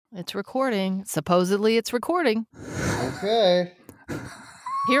It's recording. Supposedly it's recording. Okay.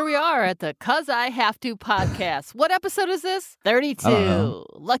 Here we are at the Cuz I Have To podcast. What episode is this? 32. I don't know.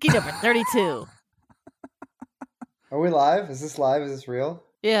 Lucky number 32. Are we live? Is this live? Is this real?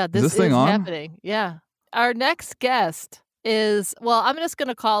 Yeah, this this thing is on? happening. Yeah. Our next guest is, well, I'm just going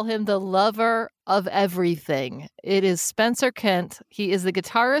to call him the lover of everything. It is Spencer Kent. He is the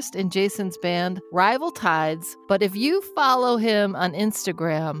guitarist in Jason's band, Rival Tides. But if you follow him on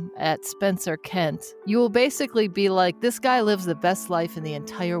Instagram at Spencer Kent, you will basically be like, this guy lives the best life in the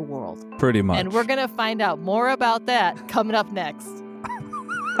entire world. Pretty much. And we're going to find out more about that coming up next.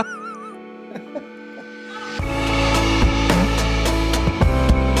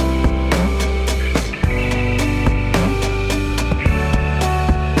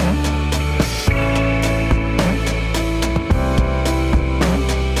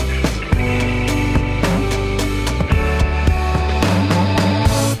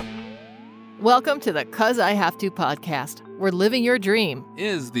 Welcome to the Cuz I Have To podcast. We're living your dream.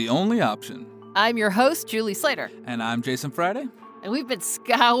 Is the only option. I'm your host, Julie Slater, And I'm Jason Friday. and we've been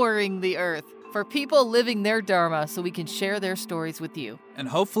scouring the earth for people living their dharma so we can share their stories with you. And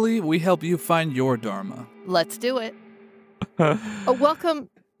hopefully we help you find your dharma. Let's do it. Welcome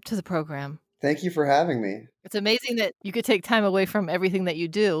to the program. Thank you for having me. It's amazing that you could take time away from everything that you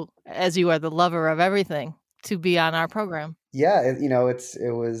do, as you are the lover of everything, to be on our program. Yeah,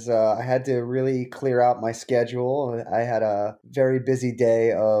 I had to really clear out my schedule. I had a very busy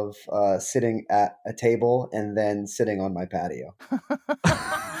day of sitting at a table and then sitting on my patio.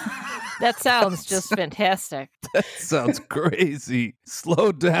 That sounds just fantastic. That sounds crazy.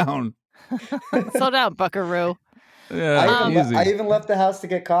 Slow down. Slow down, buckaroo. Yeah, easy. I even left the house to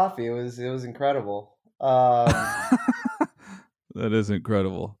get coffee. It was incredible. That is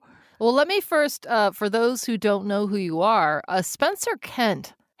incredible. Well, let me first, for those who don't know who you are, Spencer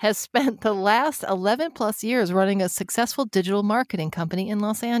Kent has spent the last 11 plus years running a successful digital marketing company in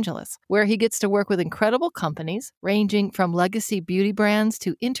Los Angeles, where he gets to work with incredible companies ranging from legacy beauty brands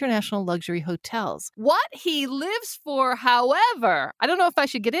to international luxury hotels. What he lives for, however, I don't know if I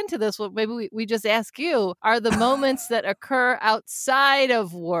should get into this, well, maybe we just ask you, are the moments that occur outside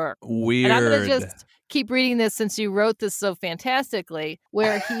of work. Weird. And I'm going to just keep reading this since you wrote this so fantastically,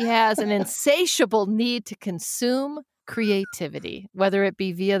 where he has an insatiable need to consume creativity, whether it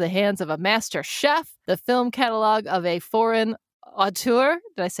be via the hands of a master chef, the film catalog of a foreign auteur,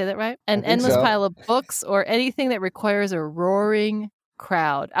 did I say that right? An endless pile of books, or anything that requires a roaring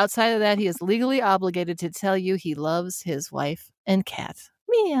crowd. Outside of that, he is legally obligated to tell you he loves his wife and cat.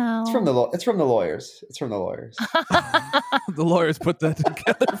 Meow. It's from the lawyers. It's from the lawyers. The lawyers put that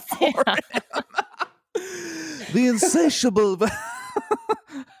together for him. The insatiable.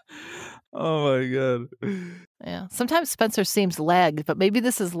 Oh my God. Yeah. Sometimes Spencer seems lagged, but maybe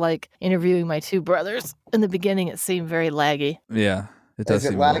this is like interviewing my two brothers. In the beginning, it seemed very laggy. Yeah, it does.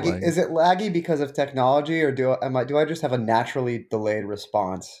 Is it laggy? Is it laggy because of technology, or do I just have a naturally delayed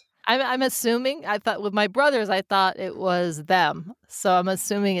response? I'm assuming. I thought with my brothers, I thought it was them, so I'm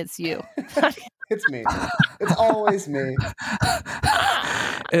assuming it's you. It's me. It's always me.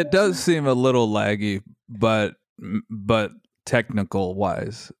 It does seem a little laggy, but technical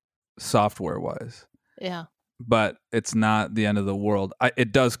wise, software wise. Yeah. But it's not the end of the world.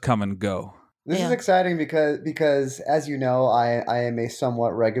 It does come and go. This is exciting because, as you know, I am a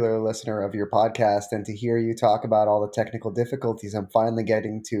somewhat regular listener of your podcast, and to hear you talk about all the technical difficulties, I'm finally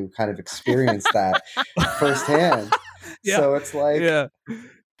getting to kind of experience that firsthand. Yeah. So it's like,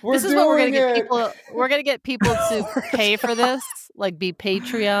 this is what we're gonna get people. We're gonna get people to pay for this, like be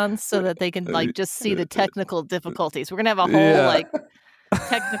Patreons, so that they can like just see the technical difficulties. We're gonna have a whole like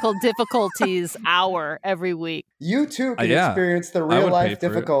technical difficulties hour every week. You too can experience the real life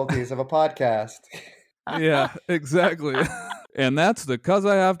difficulties of a podcast. Yeah, exactly. And that's the Cuz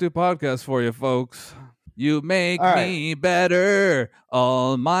I Have To podcast for you, folks. You make me better,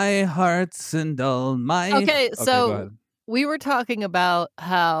 all my hearts and all my... Okay, so we were talking about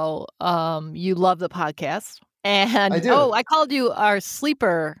how you love the podcast. And I called you our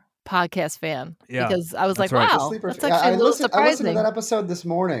sleeper podcast fan. Yeah, because I was like, right. wow, that's actually a little surprising. I listened to that episode this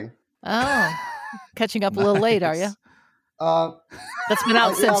morning. Oh, catching up a little late, are you? That's been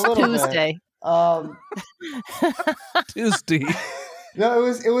out since Tuesday. Tuesday. No, I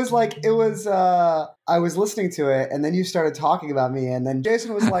was listening to it, and then you started talking about me, and then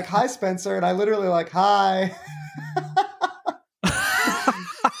Jason was like, hi, Spencer, and I literally like, hi.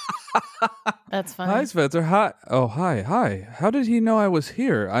 That's funny. Hi, Spencer. Hi. Oh, hi. How did he know I was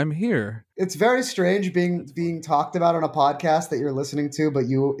here? I'm here. It's very strange being talked about on a podcast that you're listening to, but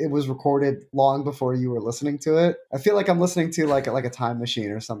it was recorded long before you were listening to it. I feel like I'm listening to like a time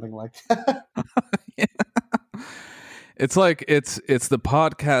machine or something like that. Yeah. It's like it's the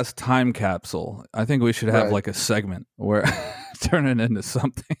podcast time capsule. I think we should have like a segment where turn it into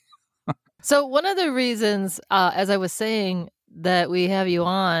something. So one of the reasons, as I was saying, that we have you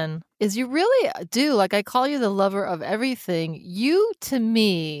on is you really do, like, I call you the lover of everything. You, to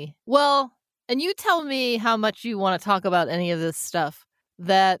me, well, and you tell me how much you want to talk about any of this stuff,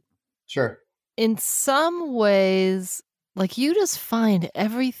 that sure, in some ways, like, you just find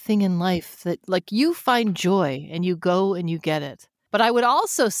everything in life that, like, you find joy and you go and you get it. But I would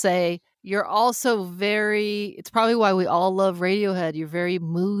also say you're also it's probably why we all love Radiohead. You're very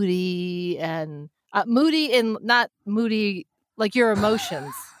moody and moody and not moody, like your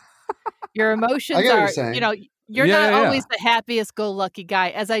emotions. Your emotions I get what are, you're saying. You're not always the happiest go lucky guy.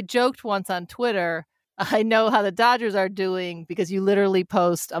 As I joked once on Twitter, I know how the Dodgers are doing because you literally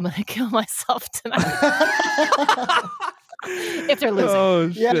post, "I'm going to kill myself tonight." If they're losing.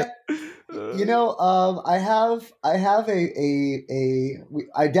 Oh, shit. Yeah. I have I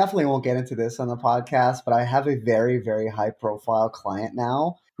definitely won't get into this on the podcast, but I have a very, very high profile client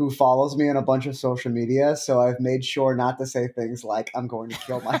now who follows me on a bunch of social media. So I've made sure not to say things like "I'm going to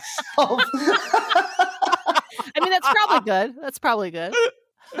kill myself." I mean, that's probably good. That's probably good.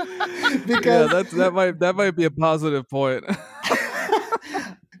 Because that might be a positive point.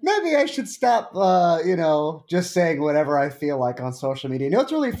 Maybe I should stop, just saying whatever I feel like on social media.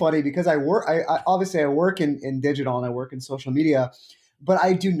 It's really funny because I obviously work in digital and I work in social media, but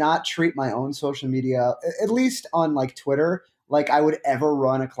I do not treat my own social media, at least on like Twitter, like I would ever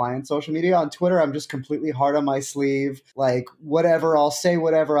run a client's social media. On Twitter, I'm just completely hard on my sleeve, like whatever, I'll say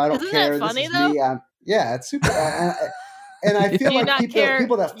whatever, I don't Isn't care. That funny, this is though? me. Yeah, it's super. And I feel like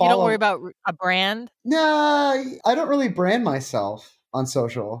people that follow, you don't worry about a brand. Nah, I don't really brand myself on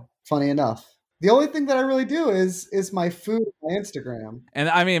social. Funny enough, the only thing that I really do is my food, my Instagram. And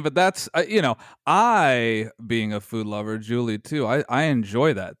I mean, but that's I being a food lover, Julie too. I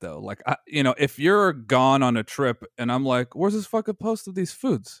enjoy that though. Like, if you're gone on a trip and I'm like, "Where's this fucking post of these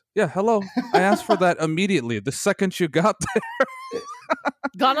foods?" Yeah, hello. I asked for that immediately the second you got there.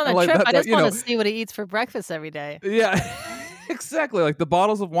 Gone on a trip. I just want to see what he eats for breakfast every day. Yeah. Exactly, like the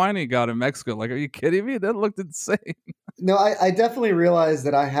bottles of wine he got in Mexico. Like, are you kidding me? That looked insane. No, I definitely realize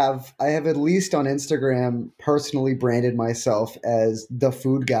that I have at least on Instagram personally branded myself as the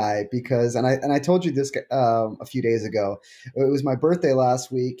food guy because, and I told you this a few days ago. It was my birthday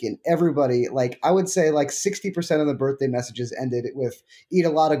last week, and everybody, like I would say, like 60% of the birthday messages ended with "Eat a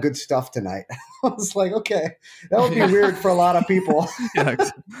lot of good stuff tonight." I was like, okay, that would be weird for a lot of people. Yeah.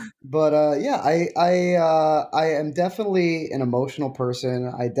 But I am definitely an emotional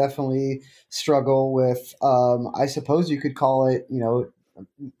person. I definitely struggle with, I suppose you could call it,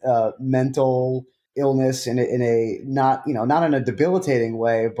 mental illness in a not in a debilitating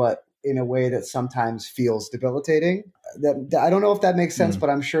way, but in a way that sometimes feels debilitating. That I don't know if that makes sense,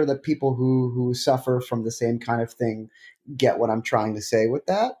 but I'm sure that people who suffer from the same kind of thing get what I'm trying to say with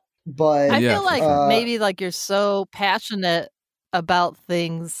that. But I feel like maybe like you're so passionate about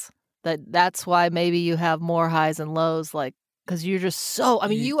things that's why maybe you have more highs and lows, like because you're just so. I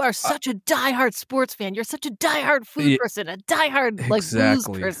mean, you are such a diehard sports fan. You're such a diehard food person, a diehard like blues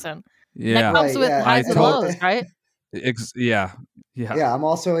person. Yeah, that comes with highs and lows, right? Yeah. I'm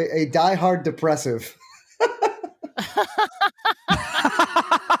also a diehard depressive.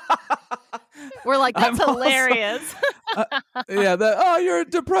 We're like, that's hilarious. You're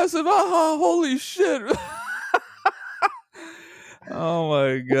depressive. Oh, holy shit. Oh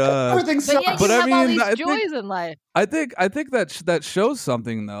my god! Everything's so. But I mean, all these joys in life. I think that shows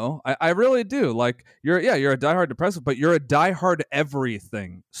something, though. I really do. Like you're a diehard depressive, but you're a diehard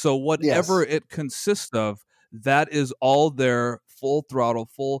everything. So whatever it consists of, that is all there, full throttle,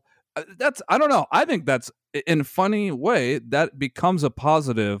 full. I don't know. I think that's in a funny way that becomes a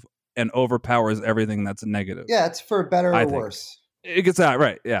positive and overpowers everything that's negative. Yeah, it's for better or worse. It gets out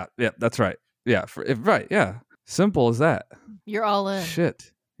right. Yeah, that's right. Yeah, right. Yeah, simple as that. You're all in.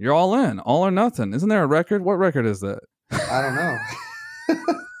 Shit, you're all in, all or nothing. Isn't there a record? What record is that? I don't know.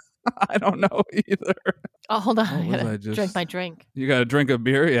 I don't know either. Oh, hold on. I gotta drink my drink. You gotta drink a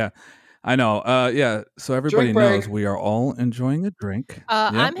beer. Yeah. I know. So everybody knows we are all enjoying a drink.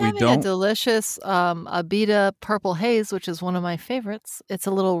 I'm having a delicious Abita Purple Haze, which is one of my favorites. It's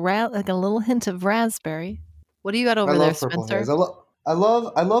a little like a little hint of raspberry. What do you got over there, Spencer? I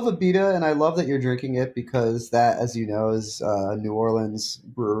love Abita, and I love that you're drinking it because that, as you know, is a New Orleans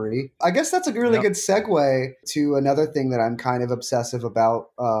brewery. I guess that's a really Yep. good segue to another thing that I'm kind of obsessive about,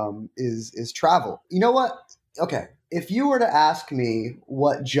 is travel. You know what? Okay, if you were to ask me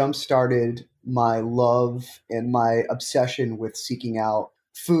what jump started my love and my obsession with seeking out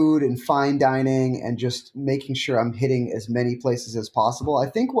food and fine dining and just making sure I'm hitting as many places as possible. I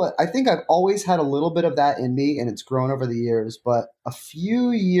think I've always had a little bit of that in me, and it's grown over the years. But a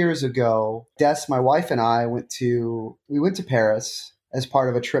few years ago, Des, my wife, and I went to Paris as part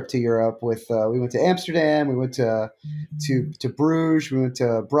of a trip to Europe. With we went to Amsterdam, we went to Bruges, we went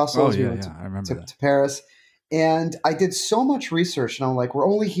to Brussels, we went I remember that. to Paris. And I did so much research, and I'm like, we're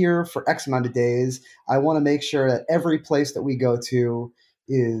only here for X amount of days. I want to make sure that every place that we go to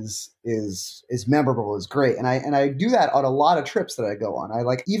is memorable, is great. And I do that on a lot of trips that I go on. I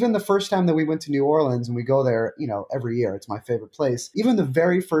like, even the first time that we went to New Orleans, and we go there, every year, it's my favorite place. Even the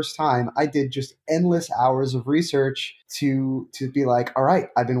very first time, I did just endless hours of research to be like, all right,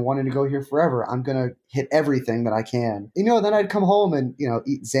 I've been wanting to go here forever. I'm gonna hit everything that I can. Then I'd come home and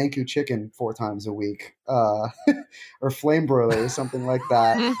eat Zankou chicken 4 times a week, or flame broiler or something like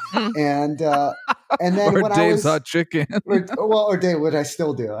that. And then or when Dave's Hot Chicken. or Dave, what I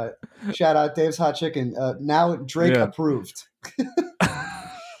still do. Shout out Dave's Hot Chicken. Now Drake approved.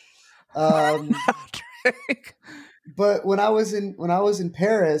 Drake. But when I was in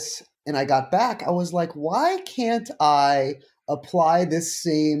Paris and I got back, I was like, why can't I apply this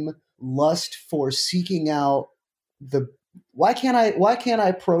same lust for seeking out why can't I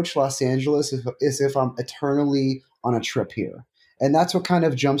approach Los Angeles as if I'm eternally on a trip here? And that's what kind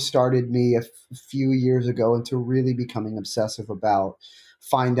of jump started me a few years ago into really becoming obsessive about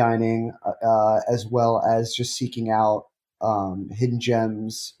fine dining, as well as just seeking out hidden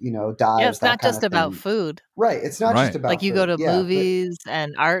gems, dives. Yeah, it's that not kind just of about thing. food. Right. It's not just about Like you food. go to Yeah, movies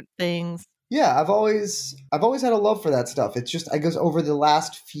and art things. yeah, I've always had a love for that stuff. It's just, I guess, over the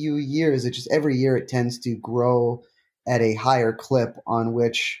last few years, it just, every year it tends to grow at a higher clip, on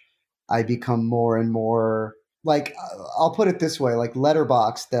which I become more and more like, I'll put it this way, like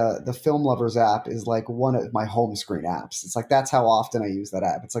Letterboxd, the Film Lovers app, is like one of my home screen apps. It's like, that's how often I use that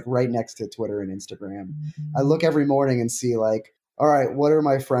app. It's like right next to Twitter and Instagram. I look every morning and see like, all right, what are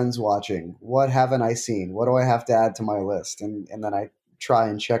my friends watching? What haven't I seen? What do I have to add to my list? And then I try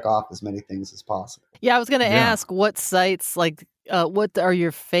and check off as many things as possible. Yeah, I was going to ask what sites, like, what are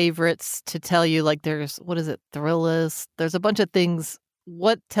your favorites to tell you? Like, there's, what is it, Thrillist? There's a bunch of things.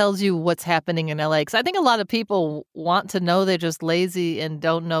 What tells you what's happening in LA? Because I think a lot of people want to know, they're just lazy and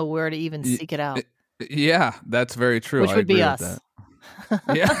don't know where to even seek it out. Yeah, that's very true. Which would be us. That.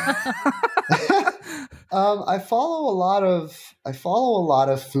 Yeah. I follow a lot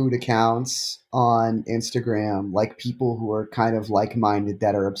of food accounts on Instagram, like people who are kind of like-minded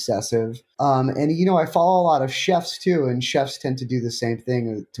that are obsessive. And I follow a lot of chefs too, and chefs tend to do the same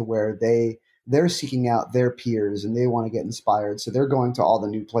thing, to where they're seeking out their peers and they want to get inspired. So they're going to all the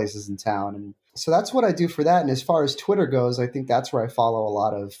new places in town. And so that's what I do for that. And as far as Twitter goes, I think that's where I follow a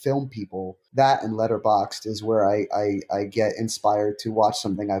lot of film people. That and Letterboxd is where I get inspired to watch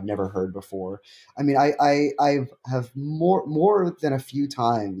something I've never heard before. I mean, I have more than a few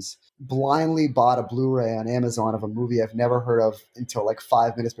times blindly bought a Blu-ray on Amazon of a movie I've never heard of until like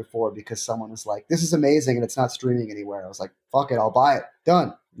 5 minutes before, because someone was like, this is amazing and it's not streaming anywhere. I was like, fuck it, I'll buy it.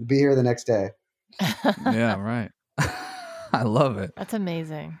 Done. It'll be here the next day. Yeah, right. I love it. That's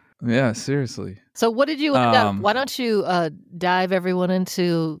amazing. Yeah, seriously. So what did you end up? Why don't you dive everyone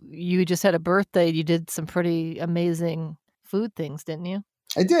into, you just had a birthday. You did some pretty amazing food things, didn't you?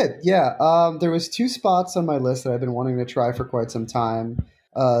 I did, yeah. There was 2 spots on my list that I've been wanting to try for quite some time.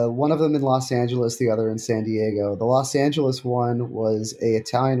 One of them in Los Angeles, the other in San Diego. The Los Angeles one was a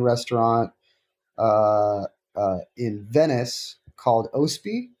Italian restaurant in Venice called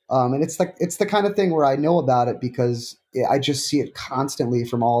Ospi. And it's the kind of thing where I know about it because I just see it constantly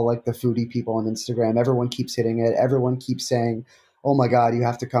from all like the foodie people on Instagram. Everyone keeps hitting it. Everyone keeps saying, oh my God, you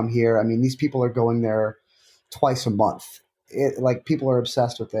have to come here. I mean, these people are going there twice a month. Like, people are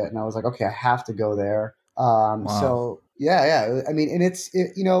obsessed with it. And I was like, okay, I have to go there. Wow. So yeah. I mean, and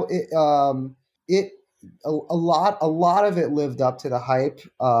a lot of it lived up to the hype.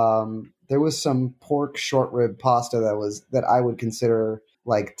 There was some pork short rib pasta that I would consider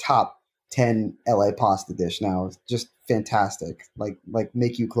like top 10 LA pasta dish now. It's just fantastic. Like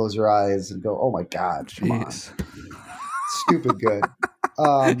make you close your eyes and go, oh my God, come on. Stupid good.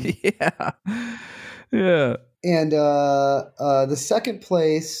 Yeah. And the second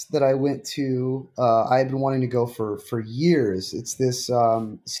place that I went to, I've been wanting to go for years. It's this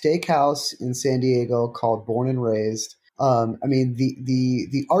steakhouse in San Diego called Born and Raised. I mean,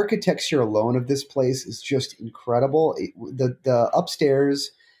 the architecture alone of this place is just incredible. The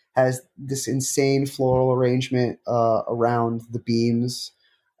upstairs has this insane floral arrangement around the beams.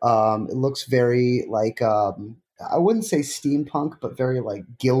 It looks very like I wouldn't say steampunk, but very like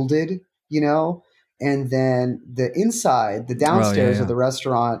gilded, you know. And then the inside, the downstairs of the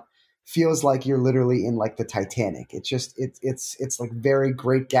restaurant feels like you're literally in like the Titanic. It's like very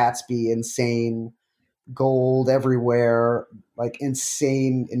Great Gatsby, insane gold everywhere, like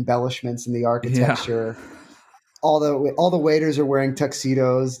insane embellishments in the architecture. Yeah. All the waiters are wearing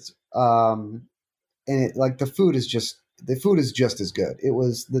tuxedos, and like the food is just as good. It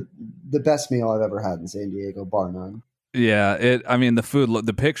was the best meal I've ever had in San Diego, bar none. Yeah, I mean,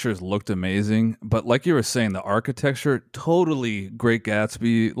 the pictures looked amazing, but like you were saying, the architecture, totally Great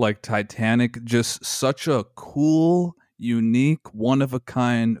Gatsby, like Titanic, just such a cool, unique, one of a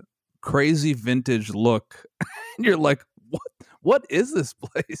kind, crazy vintage look. And you're like, what is this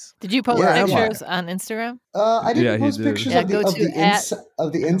place? Did you post pictures on Instagram? I didn't post pictures of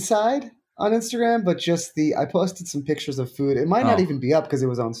the inside on Instagram, but just I posted some pictures of food. It might not even be up because it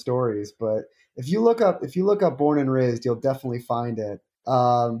was on stories, but if you look up Born and Raised, you'll definitely find it.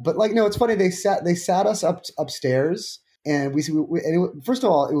 But like, no, it's funny. They sat us upstairs, and first of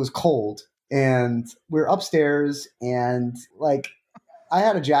all, it was cold, and we're upstairs, and like, I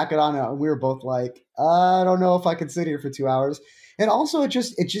had a jacket on, and we were both like, I don't know if I can sit here for 2 hours. And also, it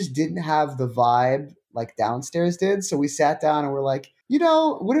just didn't have the vibe like downstairs did. So we sat down and we're like,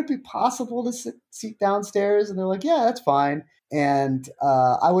 would it be possible to sit downstairs? And they're like, yeah, that's fine. And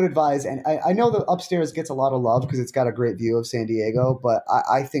I would advise, and I know the upstairs gets a lot of love because it's got a great view of San Diego, but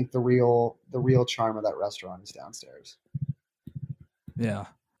I think the real charm of that restaurant is downstairs. Yeah.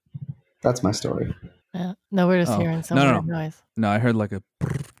 That's my story. Yeah. No, we're just hearing some weird noise. No, I heard like a...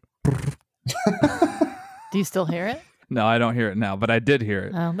 Do you still hear it? No, I don't hear it now, but I did hear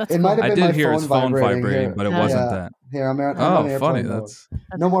it. Oh, that's it might have been I did hear his phone vibrating, but it wasn't that. Here, I'm on funny. Mode. That's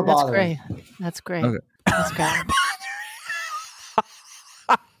no more bothering. That's great. Okay. That's great.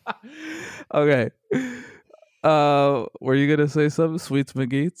 Okay. Were you gonna say something, Sweets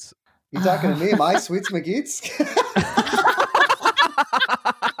McGeets? You talking to me? My Sweets McGeets?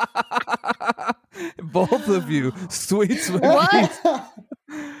 Both of you, Sweets McGeets. What?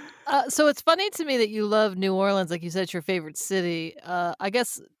 So it's funny to me that you love New Orleans, like you said, it's your favorite city. I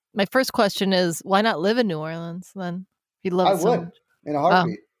guess my first question is, why not live in New Orleans then? If you love it so much. In a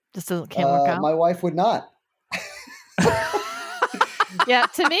heartbeat. Just can't work out. My wife would not. Yeah,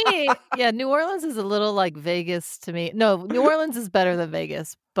 to me, New Orleans is a little like Vegas to me. No, New Orleans is better than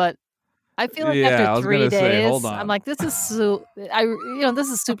Vegas, but I feel like after 3 days, I'm like, this is this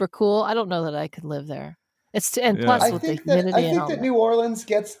is super cool. I don't know that I could live there. Plus with the humidity I think that New Orleans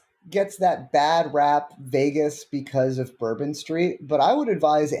gets that bad rap, Vegas, because of Bourbon Street. But I would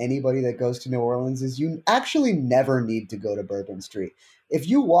advise anybody that goes to New Orleans is you actually never need to go to Bourbon Street. If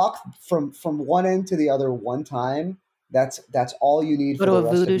you walk from one end to the other one time, that's all you need for the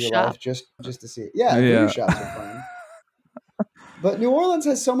rest of your life, just to see it. Yeah, voodoo shops are fun. But New Orleans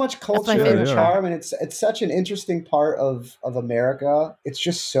has so much culture and charm, and it's such an interesting part of America. It's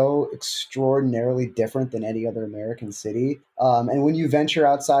just so extraordinarily different than any other American city. And when you venture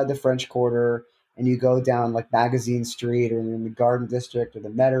outside the French Quarter and you go down like Magazine Street or in the Garden District or the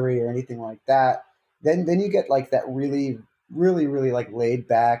Metairie or anything like that, then you get like that really, really, really like laid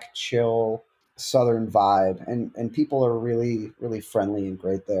back, chill Southern vibe, and people are really, really friendly and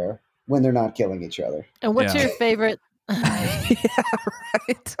great there when they're not killing each other. And what's your favorite? Yeah,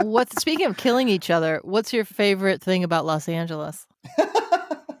 right. Speaking of killing each other, what's your favorite thing about Los Angeles?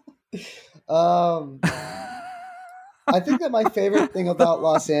 I think that my favorite thing about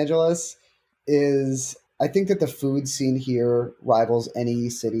Los Angeles is I think that the food scene here rivals any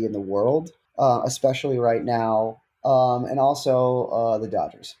city in the world, especially right now, and also the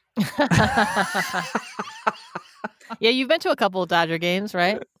Dodgers. Yeah, you've been to a couple of Dodger games,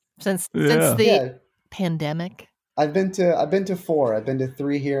 right? Since the pandemic. I've been to 4. I've been to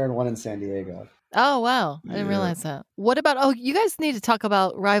 3 here and 1 in San Diego. Oh, wow. I didn't realize that. What about, you guys need to talk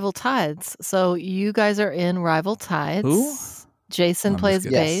about Rival Tides. So you guys are in Rival Tides. Who? Jason plays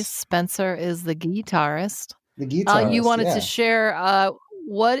bass. Spencer is the guitarist. The guitarist, you wanted to share,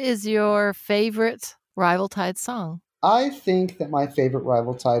 what is your favorite Rival Tides song? I think that my favorite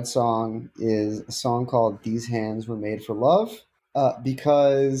Rival Tide song is a song called These Hands Were Made for Love,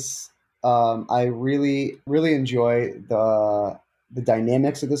 because I really, really enjoy the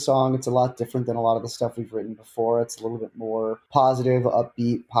dynamics of the song. It's a lot different than a lot of the stuff we've written before. It's a little bit more positive,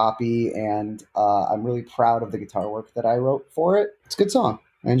 upbeat, poppy, and I'm really proud of the guitar work that I wrote for it. It's a good song.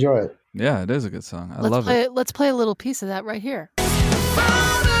 I enjoy it. Yeah, it is a good song. I love it. Let's play a little piece of that right here.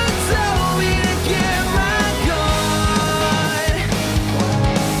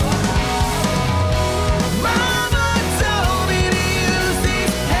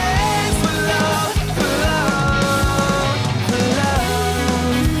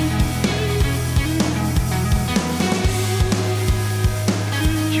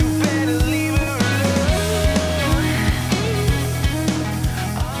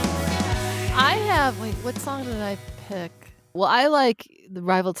 Wait, what song did I pick? Well, I like the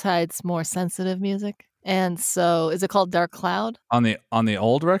Rival Tide's more sensitive music. And so, is it called Dark Cloud? On the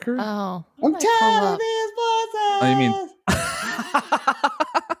old record? Oh. I'm tired of these voices. Oh, you mean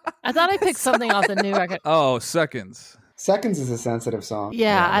I thought I picked something off the new record. Oh, Seconds. Seconds is a sensitive song.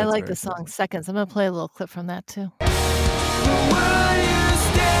 Yeah, I like the song Seconds. I'm going to play a little clip from that too.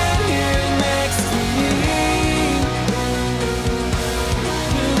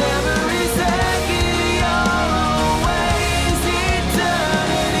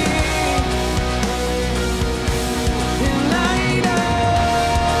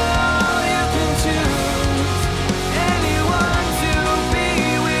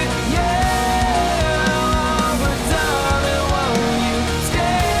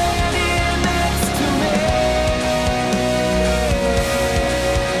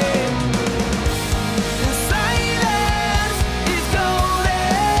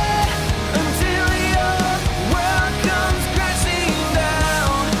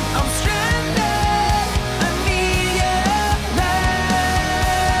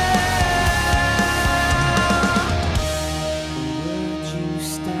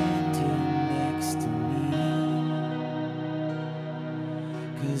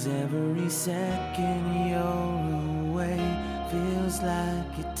 Every second you're away feels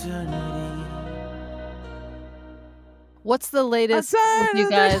like eternity. What's the latest with you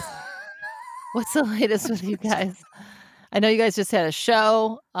guys? What's the latest with you guys? I know you guys just had a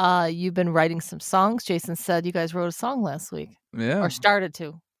show. You've been writing some songs. Jason said you guys wrote a song last week. Yeah. Or started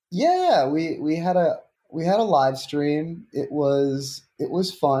to. Yeah. We had a live stream. It was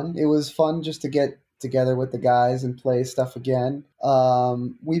fun. It was fun just to get together with the guys and play stuff again.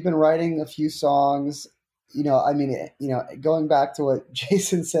 We've been writing a few songs, going back to what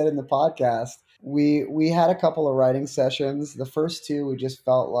Jason said in the podcast, we had a couple of writing sessions. The first two, we just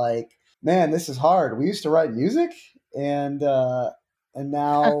felt like, man, this is hard. We used to write music and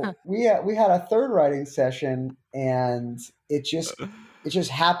now we had a third writing session and it just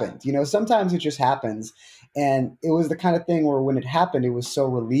happened. Sometimes it just happens. And it was the kind of thing where when it happened, it was so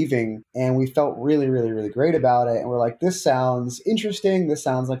relieving and we felt really, really, really great about it. And we're like, this sounds interesting. This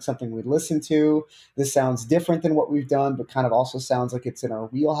sounds like something we'd listen to. This sounds different than what we've done, but kind of also sounds like it's in our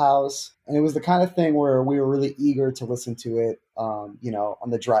wheelhouse. And it was the kind of thing where we were really eager to listen to it, on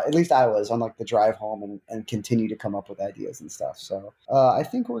the drive. At least I was on like the drive home and continue to come up with ideas and stuff. So I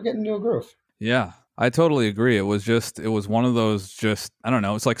think we're getting into a groove. Yeah. I totally agree. It was one of those I don't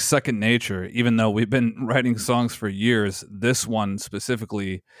know, it's like second nature. Even though we've been writing songs for years, this one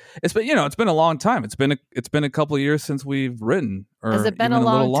specifically, it's been a long time. It's been a couple of years since we've written. Or has it been even a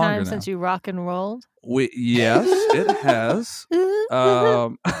long time now. since you rock and rolled? Yes, it has.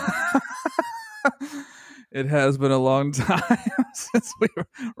 It has been a long time since we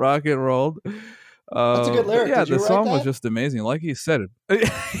rock and rolled. That's a good lyric. Yeah, the song was just amazing. Like he said it.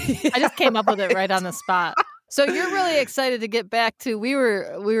 I just came up with it right on the spot. So you're really excited to get back to. We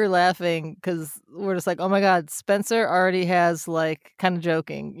were laughing because we're just like, oh my God, Spencer already has like kind of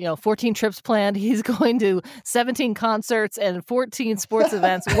joking, 14 trips planned. He's going to 17 concerts and 14 sports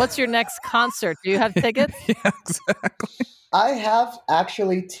events. What's your next concert? Do you have tickets? Yeah, exactly. I have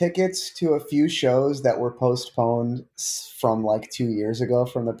actually tickets to a few shows that were postponed from like 2 years ago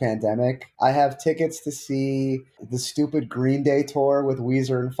from the pandemic. I have tickets to see the stupid Green Day tour with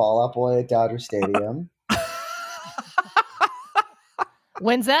Weezer and Fall Out Boy at Dodger Stadium.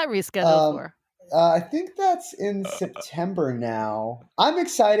 When's that rescheduled for? I think that's in September now. I'm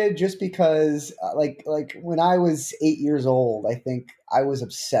excited just because like when I was 8 years old, I think I was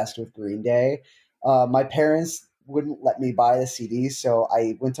obsessed with Green Day. My parents wouldn't let me buy the CD, so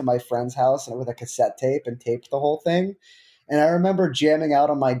I went to my friend's house and with a cassette tape and taped the whole thing. And I remember jamming out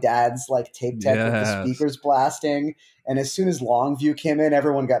on my dad's like tape deck with the speakers blasting. And as soon as Longview came in,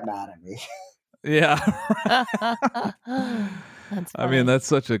 everyone got mad at me. Yeah. I mean, that's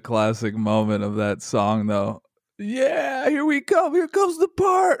such a classic moment of that song, though. Yeah, here we come. Here comes the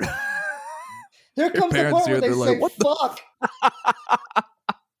part. Here comes the part where they say, what fuck.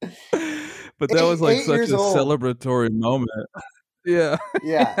 But that was like such a celebratory moment. Yeah.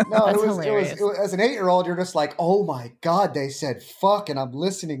 Yeah, no, That's it was hilarious. as an 8-year-old, you're just like, oh my god, they said fuck, and I'm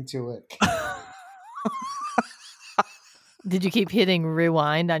listening to it. Did you keep hitting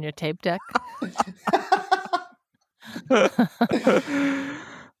rewind on your tape deck?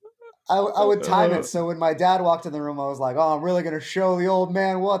 I would time it so when my dad walked in the room, I was like, oh, I'm really gonna show the old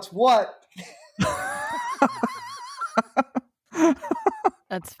man what's what.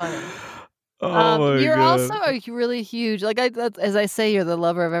 That's funny. Oh my you're God. also a really huge, like as I say, you're the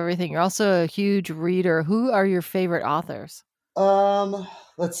lover of everything. You're also a huge reader. Who are your favorite authors?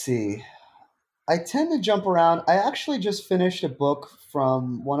 Let's see. I tend to jump around. I actually just finished a book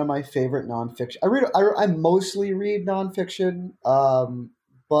from one of my favorite nonfiction. I mostly read nonfiction,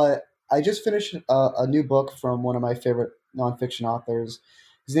 but I just finished a new book from one of my favorite nonfiction authors.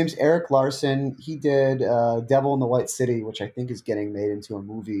 His name's Eric Larson. He did Devil in the White City, which I think is getting made into a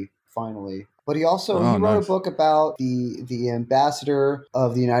movie finally. But he also he wrote a book about the ambassador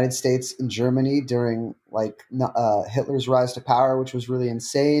of the United States in Germany during Hitler's rise to power, which was really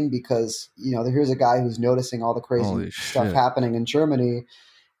insane because here's a guy who's noticing all the crazy stuff happening in Germany,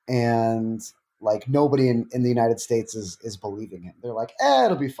 and like nobody in the United States is believing him. They're like,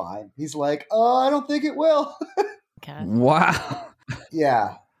 it'll be fine. He's like, I don't think it will. Okay. Wow.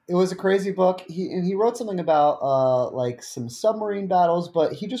 Yeah. It was a crazy book. He wrote something about like some submarine battles,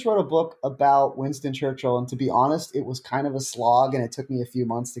 but he just wrote a book about Winston Churchill. And to be honest, it was kind of a slog, and it took me a few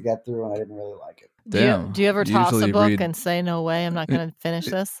months to get through, and I didn't really like it. Do you ever toss a book and say, no way, I'm not going to finish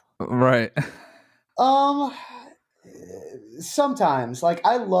this? Right. Sometimes. Like,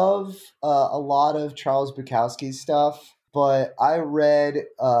 I love a lot of Charles Bukowski's stuff, but I read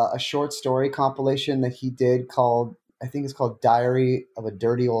a short story compilation that he did called, I think it's called Diary of a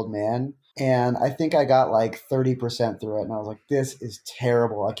Dirty Old Man. And I think I got like 30% through it. And I was like, this is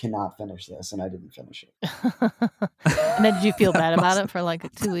terrible. I cannot finish this. And I didn't finish it. And then did you feel bad about it for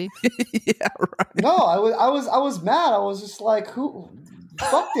like 2 weeks? Yeah, right. No, I was mad. I was just like,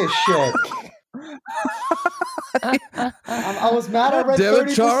 fuck this shit. I was mad. I read Damn it,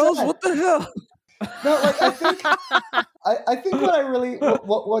 30%. Charles, what the hell? No, like I think what I really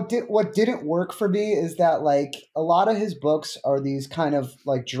what didn't work for me is that like a lot of his books are these kind of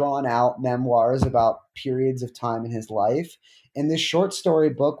like drawn out memoirs about periods of time in his life, and this short story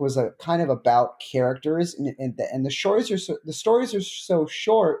book was a kind of about characters, and the stories are so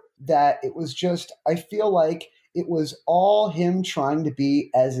short that it was just, I feel like it was all him trying to be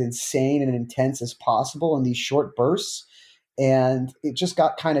as insane and intense as possible in these short bursts. And it just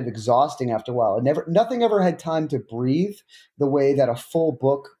got kind of exhausting after a while. Nothing ever had time to breathe the way that a full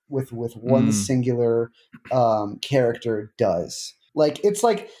book with one singular character does. Like, it's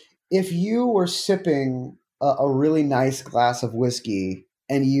like if you were sipping a really nice glass of whiskey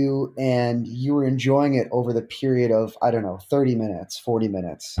and you were enjoying it over the period of, I don't know, 30 minutes, 40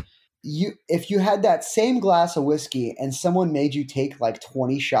 minutes. If you had that same glass of whiskey and someone made you take like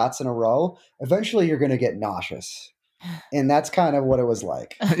 20 shots in a row, eventually you're going to get nauseous. And that's kind of what it was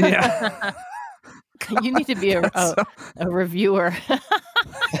like. Yeah. You need to be a reviewer.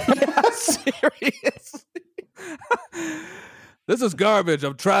 Yeah, seriously. This is garbage.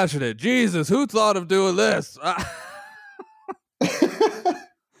 I'm trashing it. Jesus, who thought of doing this?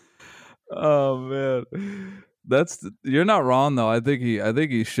 Oh man. You're not wrong though. I think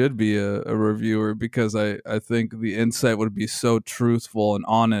he should be a reviewer, because I think the insight would be so truthful and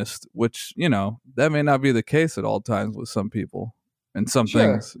honest, which, that may not be the case at all times with some people and some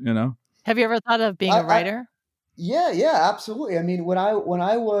things, Have you ever thought of being a writer? Yeah, absolutely. I mean, when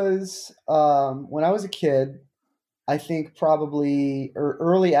I was a kid, I think probably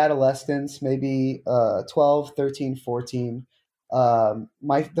early adolescence, maybe 12, 13, 14.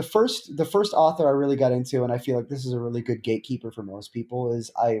 The first author I really got into, and I feel like this is a really good gatekeeper for most people, is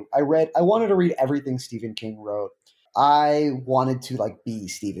I wanted to read everything Stephen King wrote. I wanted to like be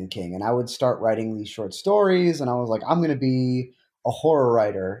Stephen King, and I would start writing these short stories, and I was like, I'm going to be a horror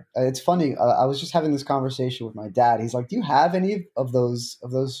writer. It's funny. I was just having this conversation with my dad. He's like, do you have any of those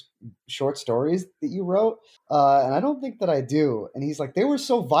short stories that you wrote? And I don't think that I do. And he's like, they were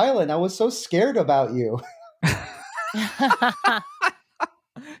so violent. I was so scared about you.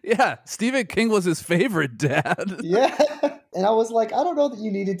 Yeah, Stephen King was his favorite, Dad. Yeah. And I was like, I don't know that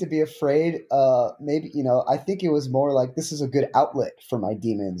you needed to be afraid. Maybe, I think it was more like, this is a good outlet for my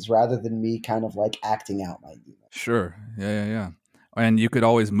demons rather than me kind of like acting out my demons. Sure. Yeah. And you could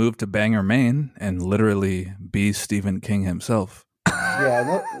always move to Bangor, Maine and literally be Stephen King himself. Yeah,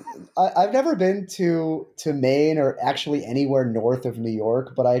 no, I've never been to Maine or actually anywhere north of New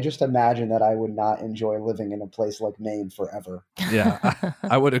York, but I just imagine that I would not enjoy living in a place like Maine forever. Yeah,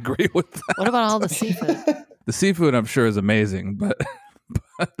 I would agree with that. What about all the seafood? The seafood, I'm sure, is amazing, but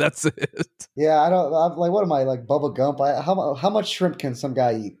that's it. Yeah, I'm like, what am I, like Bubba Gump? How much shrimp can some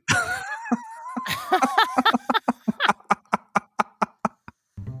guy eat?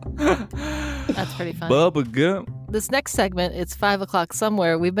 That's pretty funny. Bubba Gump. This next segment, it's 5 o'clock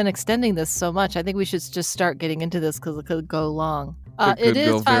somewhere. We've been extending this so much. I think we should just start getting into this because it could go long. It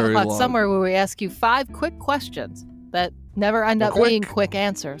is 5 o'clock somewhere where we ask you 5 quick questions that never end up being quick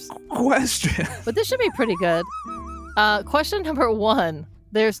answers. Question. But this should be pretty good. Question number 1.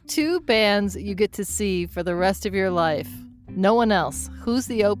 There's 2 bands you get to see for the rest of your life. No one else. Who's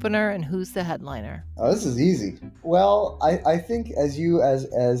the opener and who's the headliner? Oh, this is easy. Well, I think as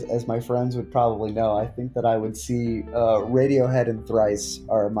my friends would probably know, I think that I would see Radiohead and Thrice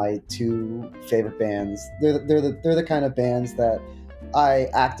are my 2 favorite bands. They're the kind of bands that I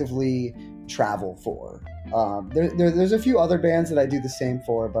actively travel for. There's a few other bands that I do the same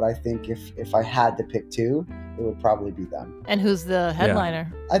for, but I think if I had to pick 2, it would probably be them. And who's the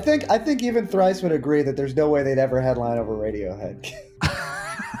headliner? Yeah. I think even Thrice would agree that there's no way they'd ever headline over Radiohead.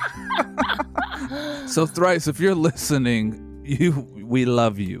 So Thrice, if you're listening, we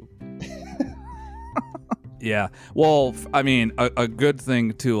love you. Yeah. Well, I mean, a good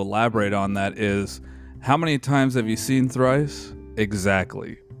thing to elaborate on that is, how many times have you seen Thrice?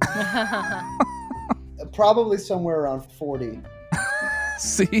 Exactly. Probably somewhere around 40.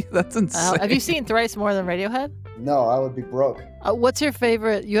 See, that's insane. Have you seen Thrice more than Radiohead? No, I would be broke. What's your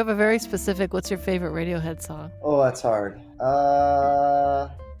favorite? You have a very specific. What's your favorite Radiohead song? Oh, that's hard.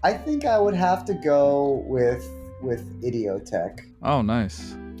 I think I would have to go with Idiotech. Oh,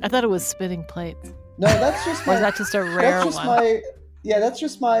 nice. I thought it was Spinning Plates. No, that's just my. Or is that just a rare that's just one? That's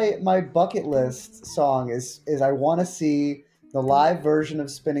just my bucket list song. Is I want to see the live version of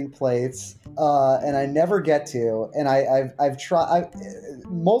Spinning Plates, and I never get to. And I've tried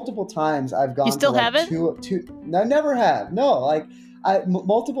multiple times. I've gone. You still to like haven't? Two. No, I never have. No, like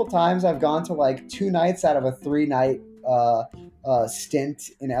multiple times I've gone to like 2 nights out of a 3-night stint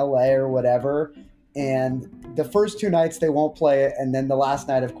in LA or whatever. And the first 2 nights they won't play it, and then the last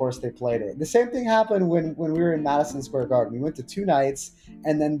night, of course, they played it. The same thing happened when we were in Madison Square Garden. We went to 2 nights,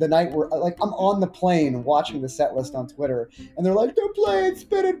 and then the night where I'm on the plane watching the set list on Twitter, and they're like, they're playing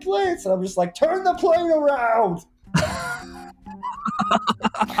Spinning Plates, and I'm just like, turn the plane around. I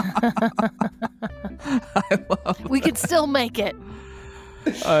love We can still make it.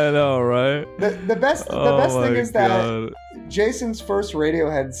 I know, right? The best thing is that Jason's first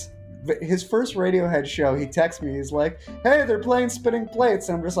Radiohead show, he texts me, he's like, hey, they're playing Spinning Plates,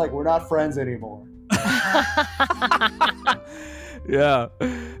 and I'm just like, we're not friends anymore. Yeah,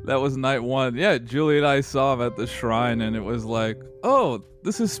 that was night 1. Yeah, Julie and I saw him at the Shrine, and it was like, oh,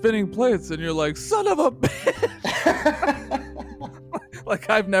 this is Spinning Plates, and you're like, son of a bitch. Like,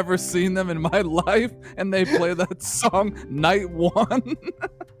 I've never seen them in my life, and they play that song night 1.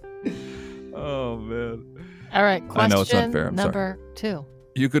 Oh, man. All right, question I know it's unfair. I'm number 2.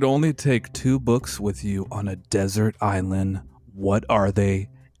 You could only take 2 books with you on a desert island. What are they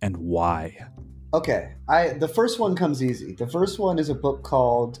and why? Okay, the first one comes easy. The first one is a book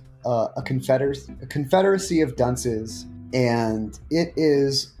called A Confederacy of Dunces, and it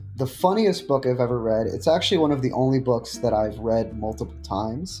is the funniest book I've ever read. It's actually one of the only books that I've read multiple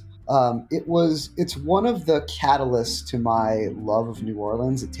times. It's one of the catalysts to my love of New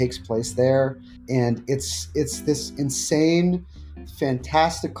Orleans. It takes place there, and it's this insane,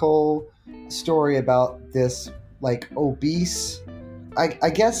 fantastical story about this like obese. I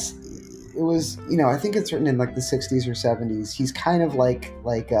guess it was, I think it's written in like the 60s or 70s. He's kind of like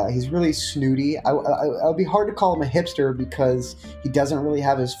he's really snooty. It'll be hard to call him a hipster because he doesn't really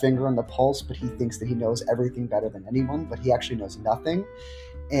have his finger on the pulse, but he thinks that he knows everything better than anyone, but he actually knows nothing.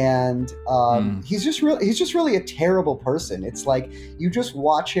 And he's just really a terrible person. It's like you just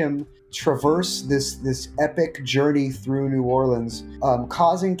watch him traverse this epic journey through New Orleans,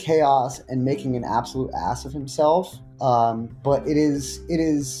 causing chaos and making an absolute ass of himself. But it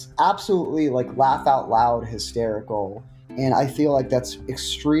is absolutely like laugh out loud hysterical, and I feel like that's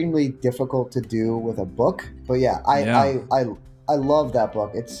extremely difficult to do with a book. But I love that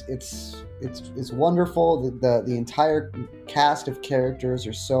book. It's wonderful. The entire cast of characters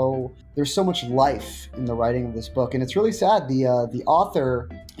there's so much life in the writing of this book, and it's really sad. The author,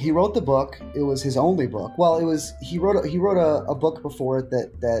 he wrote the book. It was his only book. Well, he wrote a book before it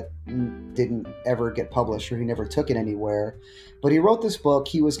that didn't ever get published, or he never took it anywhere. But he wrote this book.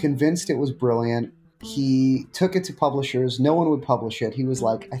 He was convinced it was brilliant. He took it to publishers. No one would publish it. He was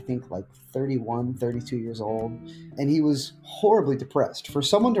I think 31, 32 years old, and he was horribly depressed. For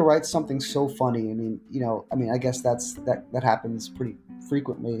someone to write something so funny, I guess that happens pretty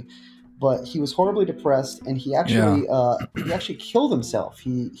frequently. but he was horribly depressed, and he actually killed himself.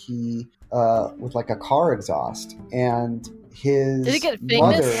 He with like a car exhaust, and his did he get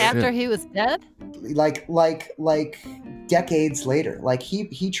famous mother, after he was dead? Like decades later. Like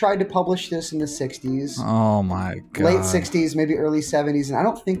he tried to publish this in the 60s. Oh my God. Late 60s, maybe early 70s, and I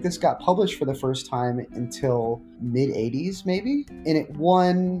don't think this got published for the first time until mid 80s, maybe. And it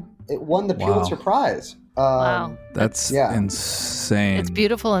won the Pulitzer Prize. Wow, that's insane. It's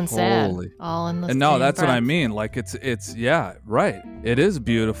beautiful and sad, all in the and no, that's breath. What I mean. Like it's right. It is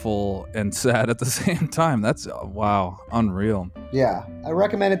beautiful and sad at the same time. That's wow, unreal. Yeah, I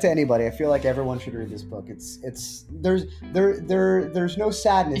recommend it to anybody. I feel like everyone should read this book. There's no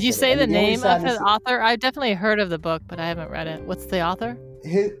sadness. Did you say the name of the author? I definitely heard of the book, but I haven't read it. What's the author?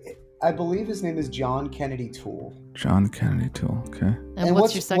 I believe his name is John Kennedy Toole. John Kennedy Toole. Okay. And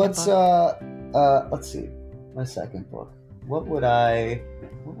what's your second book? Let's see. My second book. What would I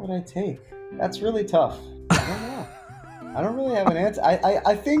take? That's really tough. I don't know. I don't really have an answer.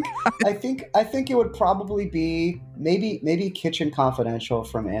 I think it would probably be maybe Kitchen Confidential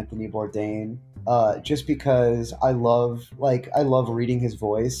from Anthony Bourdain. Just because I love reading his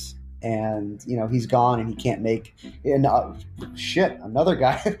voice, and he's gone and he can't make another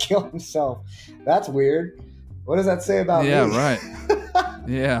guy killed himself. That's weird. What does that say about me? Yeah, right.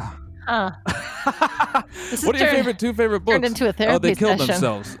 Yeah. What are your two favorite books? Turned into a therapy they killed session.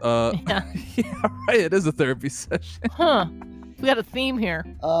 themselves. Yeah, right. It is a therapy session. Huh. We got a theme here.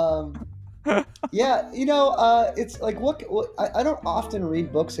 Yeah, it's like what I don't often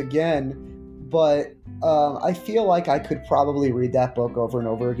read books again, but I feel like I could probably read that book over and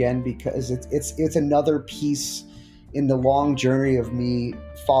over again, because it's another piece in the long journey of me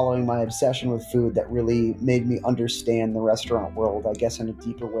following my obsession with food that really made me understand the restaurant world, I guess, in a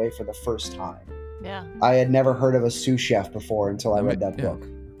deeper way for the first time. Yeah. I had never heard of a sous chef before until I read that book.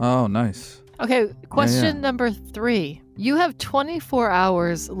 Oh, nice. Okay, question number 3. You have 24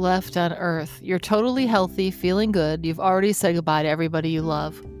 hours left on Earth. You're totally healthy, feeling good. You've already said goodbye to everybody you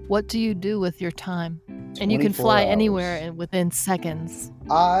love. What do you do with your time? And you can fly anywhere within seconds.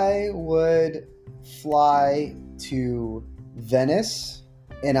 I would fly to Venice,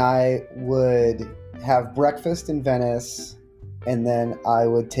 and I would have breakfast in Venice, and then I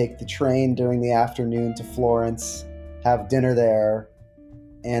would take the train during the afternoon to Florence, have dinner there,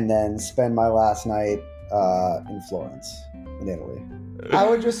 and then spend my last night in Florence, in Italy. I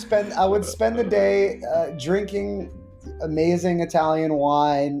would spend the day drinking amazing Italian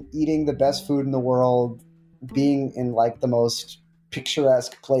wine, eating the best food in the world, being in like the most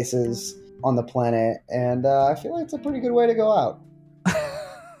picturesque places on the planet, and I feel like it's a pretty good way to go out.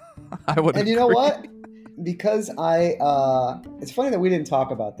 I would. And you know what? Because it's funny that we didn't talk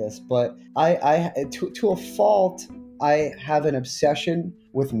about this, but I to a fault, I have an obsession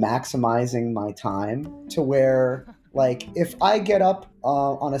with maximizing my time, to where, like, if I get up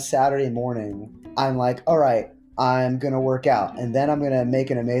on a Saturday morning, I'm like, all right, I'm going to work out, and then I'm going to make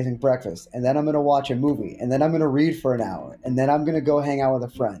an amazing breakfast, and then I'm going to watch a movie, and then I'm going to read for an hour, and then I'm going to go hang out with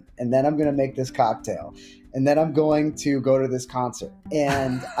a friend, and then I'm going to make this cocktail, and then I'm going to go to this concert.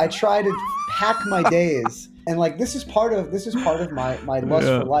 And I try to pack my days, and like this is part of my lust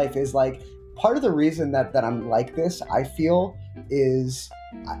for life, is like part of the reason that I'm like this, I feel, is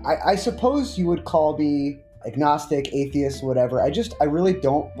I suppose you would call me agnostic, atheist, whatever. I really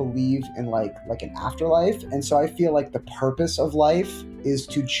don't believe in like an afterlife, and so I feel like the purpose of life is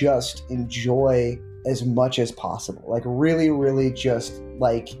to just enjoy as much as possible, like really, really just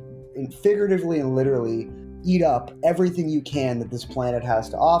like figuratively and literally eat up everything you can that this planet has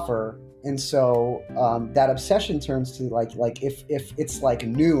to offer. And so that obsession turns to like if it's like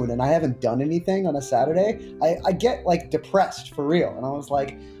noon and I haven't done anything on a Saturday, I get like depressed for real. And I was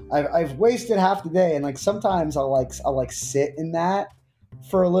like, I've wasted half the day. And like sometimes I'll sit in that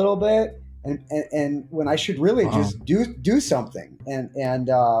for a little bit, and when I should really just do something. And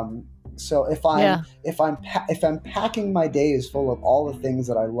so if I'm packing my days full of all the things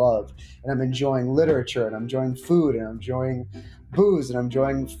that I love, and I'm enjoying literature, and I'm enjoying food, and I'm enjoying booze, and I'm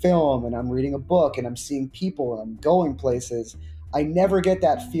enjoying film, and I'm reading a book, and I'm seeing people, and I'm going places, I never get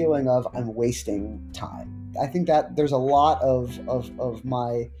that feeling of I'm wasting time. I think that there's a lot of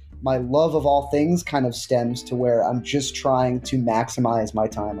my love of all things kind of stems to where I'm just trying to maximize my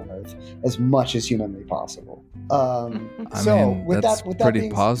time on Earth as much as humanly possible. That's pretty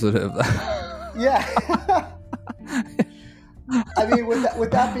positive. Yeah. I mean,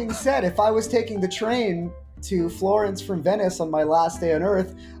 with that being said, if I was taking the train to Florence from Venice on my last day on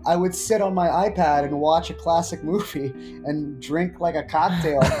Earth, I would sit on my iPad and watch a classic movie and drink like a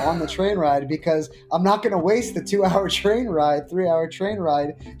cocktail on the train ride, because I'm not going to waste the 3-hour train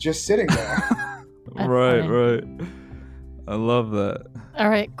ride just sitting there. Right. I love that. All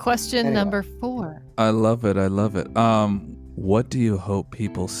right, question number 4. I love it. What do you hope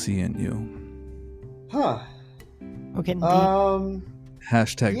people see in you? We're getting deep.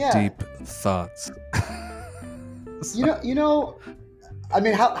 Hashtag deep thoughts. You know, I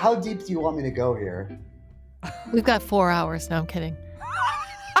mean, how deep do you want me to go here? We've got 4 hours. No, I'm kidding.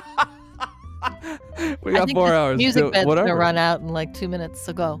 We got 4 hours. Music bed's gonna run out in like 2 minutes,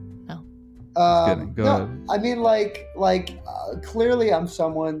 so go. No. Go ahead. I mean, clearly I'm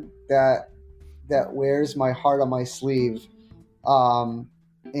someone that wears my heart on my sleeve,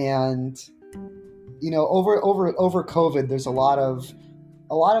 and you know, over COVID, there's a lot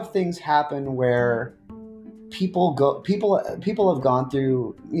of things happen where people have gone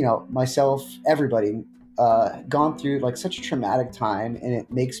through, you know, myself, everybody, gone through like such a traumatic time, and it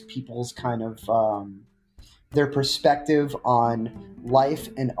makes people's kind of their perspective on life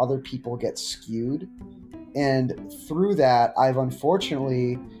and other people get skewed. And through that, I've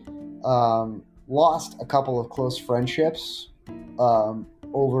unfortunately lost a couple of close friendships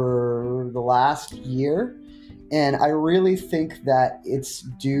over the last year. And I really think that it's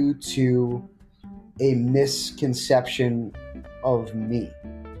due to a misconception of me.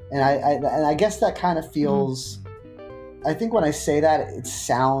 And I guess that kind of feels, I think when I say that, it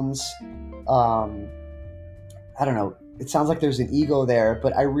sounds, I don't know, it sounds like there's an ego there,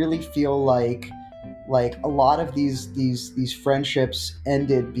 but I really feel like a lot of these friendships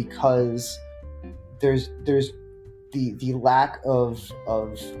ended because there's the lack of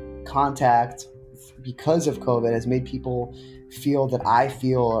contact because of COVID has made people feel that I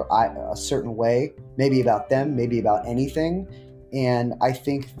feel a certain way, maybe about them, maybe about anything. And I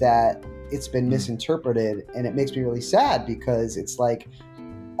think that it's been misinterpreted, and it makes me really sad, because it's like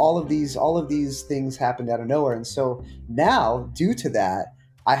all of these things happened out of nowhere. And so now, due to that,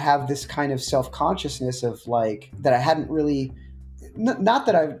 I have this kind of self-consciousness of like that I hadn't really, not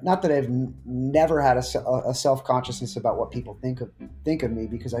that I've never had a self-consciousness about what people think of me,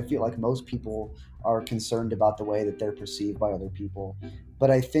 because I feel like most people are concerned about the way that they're perceived by other people. But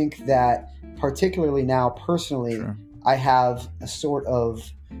I think that particularly now, personally, sure, I have a sort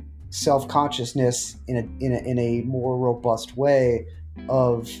of self-consciousness in a more robust way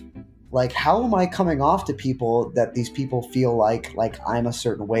of like, how am I coming off to people that these people feel like I'm a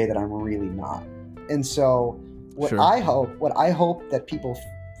certain way that I'm really not. And so what I hope that people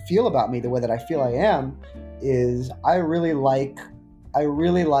feel about me the way that I feel I am is I really like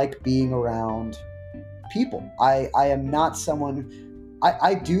being around people. I am not someone,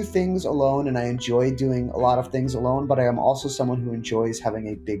 I do things alone, and I enjoy doing a lot of things alone, but I am also someone who enjoys having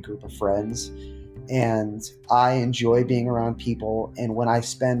a big group of friends, and I enjoy being around people. And when I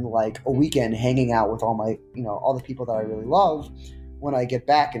spend like a weekend hanging out with all my, you know, all the people that I really love, when I get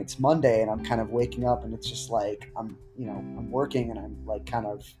back and it's Monday and I'm kind of waking up and it's just like I'm working and I'm like kind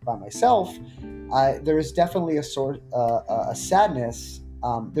of by myself, there is definitely a sort a sadness.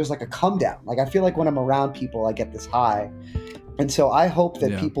 There's like a come down. Like I feel like when I'm around people, I get this high. And so I hope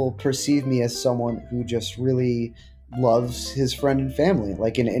that people perceive me as someone who just really loves his friend and family,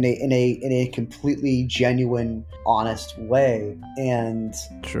 like in a completely genuine, honest way. And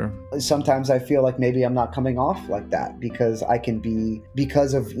sure, sometimes I feel like maybe I'm not coming off like that because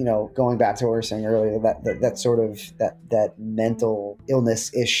of, you know, going back to what we were saying earlier, that sort of that mental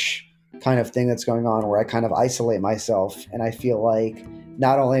illness-ish kind of thing that's going on, where I kind of isolate myself. And I feel like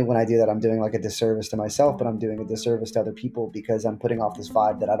not only when I do that, I'm doing like a disservice to myself, but I'm doing a disservice to other people, because I'm putting off this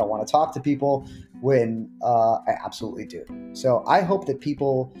vibe that I don't want to talk to people when I absolutely do. So I hope that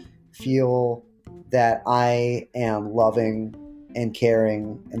people feel that I am loving and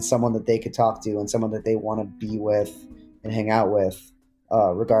caring and someone that they could talk to and someone that they want to be with and hang out with,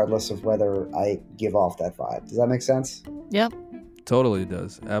 regardless of whether I give off that vibe. Does that make sense? Yep. Totally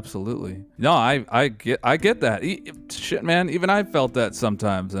does. Absolutely. No, I get that. Shit, man. Even I felt that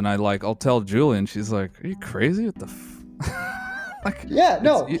sometimes, and I'll tell Julie, and she's like, "Are you crazy? What the?" Like, yeah,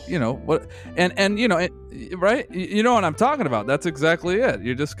 no. You know what? And you know, right? You know what I'm talking about. That's exactly it.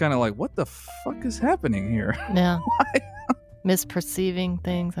 You're just kind of like, "What the fuck is happening here?" Yeah. Misperceiving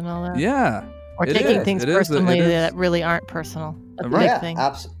things and all that. Yeah. Or taking things personally that really aren't personal. That's a big thing.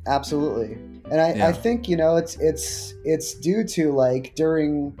 Absolutely. And I think, you know, it's due to like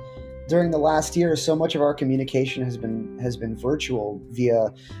during the last year, so much of our communication has been virtual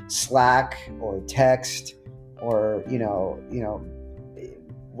via Slack or text or, you know,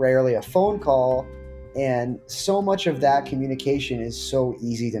 rarely a phone call. And so much of that communication is so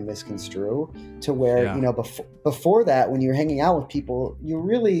easy to misconstrue, to where, you know, before that, when you're hanging out with people, you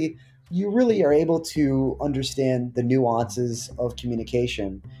really are able to understand the nuances of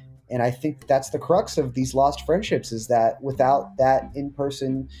communication. And I think that's the crux of these lost friendships, is that without that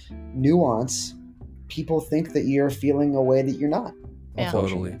in-person nuance, people think that you're feeling a way that you're not. Yeah.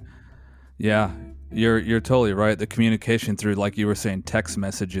 Totally. Yeah, you're totally right. The communication through, like you were saying, text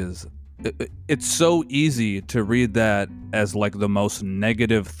messages, it's so easy to read that as like the most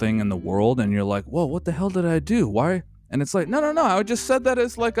negative thing in the world, and you're like, whoa, what the hell did I do? Why? And it's like, no, I just said that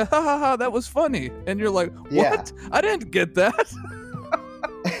as like a ha ha ha, that was funny. And you're like, what? Yeah. I didn't get that.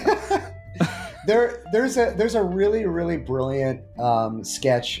 There's a really, really brilliant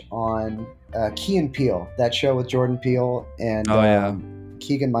sketch on Key and Peele, that show with Jordan Peele and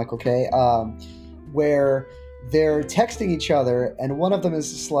Keegan-Michael Kay, where they're texting each other, and one of them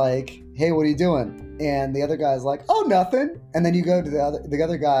is just like, hey, what are you doing? And the other guy's like, oh, nothing. And then you go to the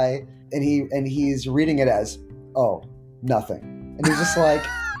other guy, and he's reading it as, oh, nothing. And he's just like,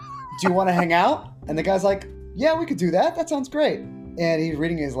 do you want to hang out? And the guy's like, yeah, we could do that. That sounds great. And he's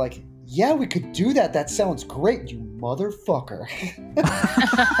reading it as like, yeah, we could do that. That sounds great, you motherfucker.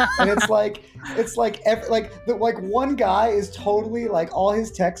 And it's like one guy is totally like, all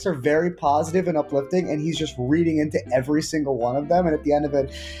his texts are very positive and uplifting, and he's just reading into every single one of them. And at the end of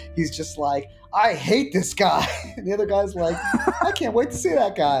it, he's just like, I hate this guy. And the other guy's like, I can't wait to see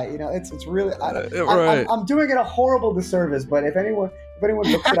that guy. You know, it's really, I'm doing it a horrible disservice, but if anyone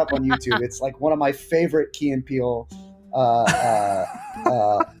looks it up on YouTube, it's like one of my favorite Key and Peele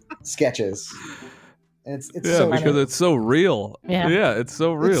sketches. And it's so because it's so real. Yeah, it's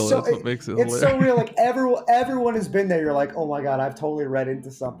so real. That's what makes it hilarious. It's so real. Like everyone has been there. You're like, oh my god, I've totally read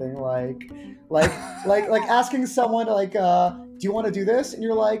into something. Like asking someone like, do you want to do this? And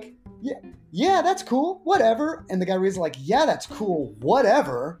you're like, yeah, that's cool, whatever. And the guy reads like, yeah, that's cool,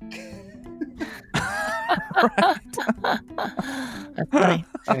 whatever. That's funny.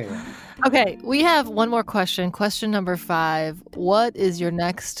 Anyway. Okay, we have one more question. Question number 5. What is your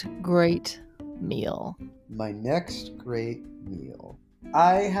next great meal? My next great meal.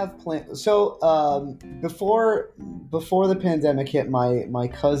 I have planned. So before the pandemic hit, my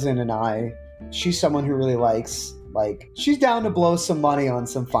cousin and I, she's someone who really likes, like, she's down to blow some money on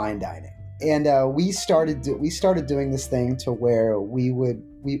some fine dining. And we started doing this thing to where we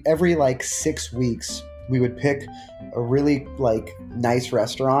every like 6 weeks we would pick a really like nice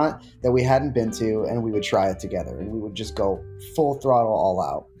restaurant that we hadn't been to, and we would try it together, and we would just go full throttle all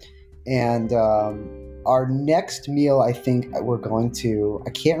out. And our next meal, I think we're going to, I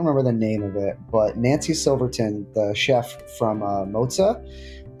can't remember the name of it, but Nancy Silverton, the chef from Mozza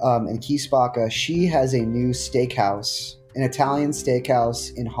and Key Spacca, she has a new steakhouse, an Italian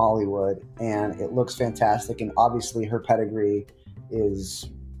steakhouse in Hollywood, and it looks fantastic. And obviously her pedigree is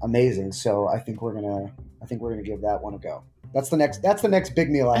amazing. So I think we're gonna give that one a go. That's the next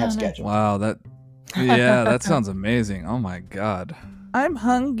big meal I have scheduled. Wow, that sounds amazing. Oh my god. I'm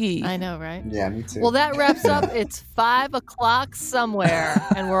hungry. I know, right? Yeah, me too. Well, that wraps up. It's 5 o'clock somewhere,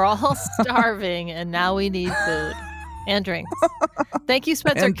 and we're all starving, and now we need food and drinks. Thank you,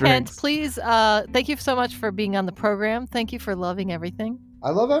 Spencer And Kent. drinks. Please, thank you so much for being on the program. Thank you for loving everything.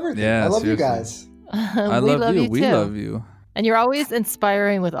 I love everything. Yeah, I love seriously. you guys. I we love you. We too. love you. And you're always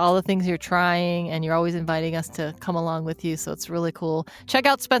inspiring with all the things you're trying, and you're always inviting us to come along with you. So it's really cool. Check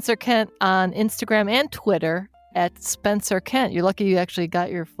out Spencer Kent on Instagram and Twitter at Spencer Kent. You're lucky you actually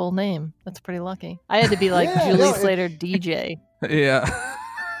got your full name. That's pretty lucky. I had to be like Julie Slater DJ. Yeah.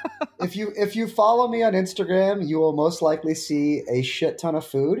 If you follow me on Instagram, you will most likely see a shit ton of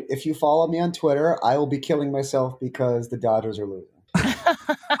food. If you follow me on Twitter, I will be killing myself because the Dodgers are losing.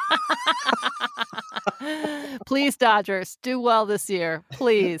 Please, Dodgers, do well this year.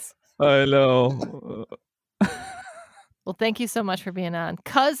 Please. I know. Well, thank you so much for being on.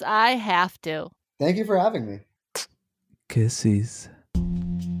 'Cause I have to. Thank you for having me. Kisses.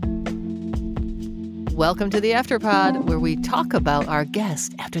 Welcome to the Afterpod, where we talk about our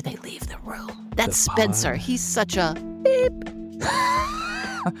guest after they leave the room. That's Spencer. He's such a beep.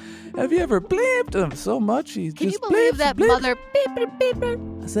 Have you ever bleeped him so much? He Can just you believe bleeps, that bleeps. mother beep, beep, beep?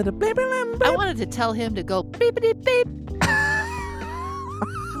 I said a bleep, bleep, bleep. I wanted to tell him to go beepity beep.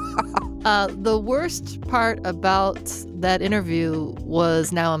 The worst part about that interview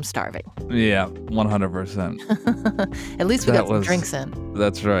was now I'm starving. Yeah, 100%. At least we That got some was- drinks in.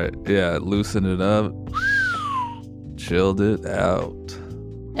 That's right. Yeah, loosened it up, chilled it out.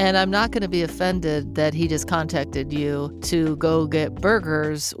 And I'm not going to be offended that he just contacted you to go get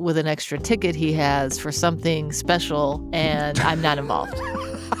burgers with an extra ticket he has for something special, and I'm not involved.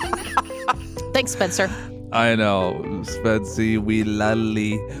 Thank Thanks, Spencer. I know, Spency, we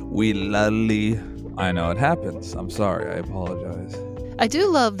lully. I know, it happens. I'm sorry, I apologize. I do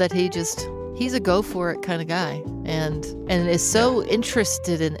love that he's a go for it kind of guy, and is so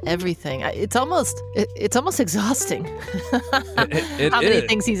interested in everything. It's almost exhausting. It How many is.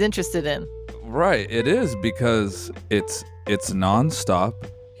 things he's interested in. Right, it is, because it's nonstop.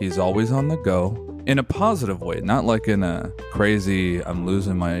 He's always on the go. In a positive way, not like in a crazy, I'm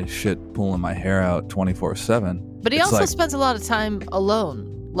losing my shit, pulling my hair out 24/7. But he It's also like- spends a lot of time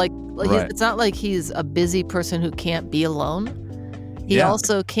alone. Like Right. it's not like he's a busy person who can't be alone. He Yeah.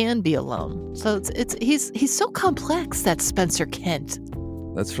 also can be alone. So he's so complex, that Spencer Kent.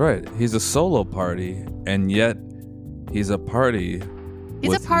 That's right. He's a solo party, and yet he's a party. He's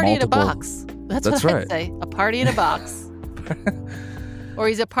with a party in a multiple- box. That's That's what right. I'd say. A party in a box. Or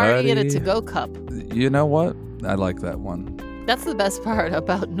he's a party in a Party. to-go cup. You know what? I like that one. That's the best part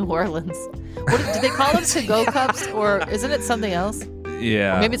about New Orleans. Do they call them to-go cups, or isn't it something else?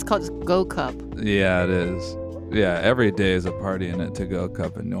 Yeah. Or maybe it's called just Go Cup. Yeah, it is. Yeah, every day is a party in a to-go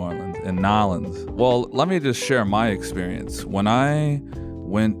cup in New Orleans. In Nolans. Well, let me just share my experience. When I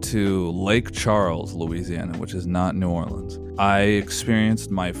went to Lake Charles, Louisiana, which is not New Orleans, I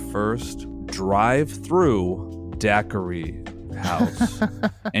experienced my first drive-through daiquiri house.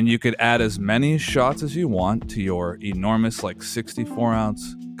 And you could add as many shots as you want to your enormous, like,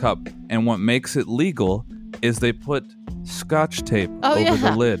 64-ounce cup. And what makes it legal is they put Scotch tape over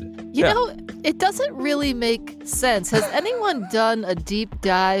the lid. You know, it doesn't really make sense. Has anyone done a deep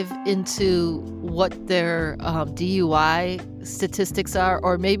dive into what their DUI statistics are?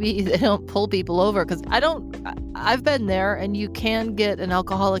 Or maybe they don't pull people over? Because I've been there, and you can get an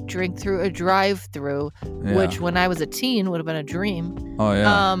alcoholic drink through a drive-through, Yeah. which when I was a teen would have been a dream. Oh,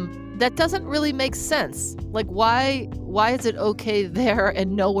 yeah. That doesn't really make sense. Like, why is it okay there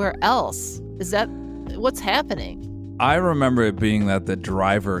and nowhere else? Is that what's happening? I remember it being that the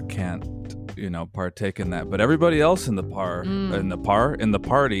driver can't, partake in that, but everybody else in the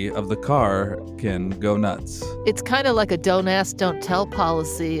party of the car can go nuts. It's kind of like a don't ask, don't tell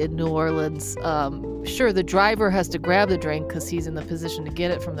policy in New Orleans. Sure, the driver has to grab the drink because he's in the position to get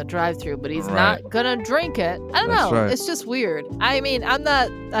it from the drive-through, but he's Right. not gonna drink it. I don't That's know. right. It's just weird. I mean, I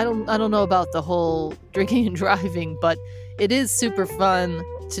don't know about the whole drinking and driving, but it is super fun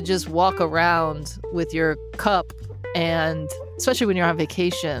to just walk around with your cup, and especially when you're on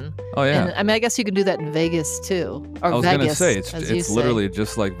vacation. Oh, yeah. And I mean, I guess you can do that in Vegas too, or I was Vegas. going to say, as you it's say. literally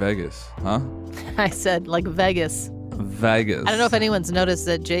just like Vegas, huh? I said like Vegas. Vegas. I don't know if anyone's noticed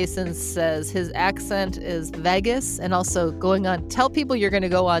that Jason says his accent is Vegas, and also tell people you're going to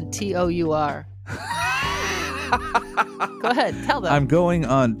go on TOUR. Go ahead, tell them. I'm going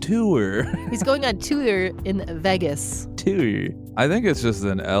on tour. He's going on tour in Vegas. Tour. I think it's just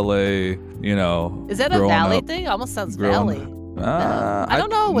an LA, Is that a growing valley up- thing? Almost sounds growing- valley. I I don't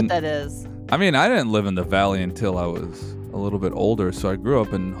know what that is. I mean, I didn't live in the valley until I was a little bit older, so I grew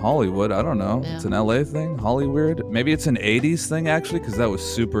up in Hollywood. I don't know. Yeah. It's an LA thing, Hollyweird. Maybe it's an 80s thing, actually, because that was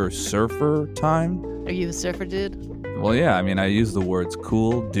super surfer time. Are you a surfer dude? Well, yeah, I mean, I use the words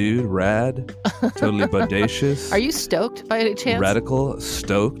cool, dude, rad, totally bodacious. Are you stoked by any chance? Radical,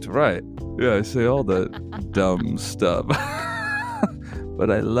 stoked, right. Yeah, I say all that dumb stuff. But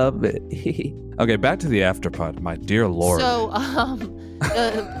I love it. Okay, back to the afterpod, my dear Lord. So,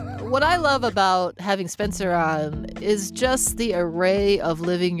 what I love about having Spencer on is just the array of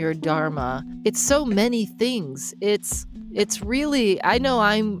living your dharma. It's so many things. It's really, I know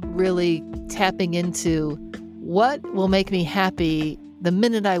I'm really tapping into what will make me happy the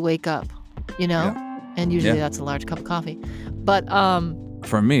minute I wake up, Yeah. And usually Yeah. that's a large cup of coffee. But,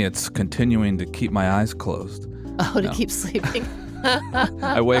 For me, it's continuing to keep my eyes closed. to No. keep sleeping.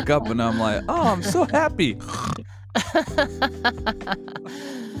 I wake up and I'm like, oh, I'm so happy.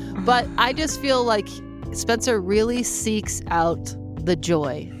 But I just feel like Spencer really seeks out the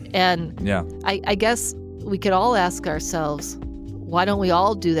joy. And Yeah. I guess we could all ask ourselves, why don't we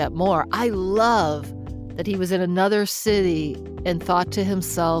all do that more? I love that he was in another city and thought to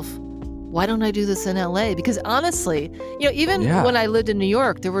himself, why don't I do this in LA? Because honestly, even Yeah. when I lived in New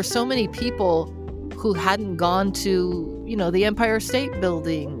York, there were so many people who hadn't gone to, the Empire State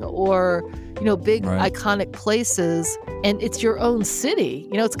Building or, big Right. iconic places. And it's your own city.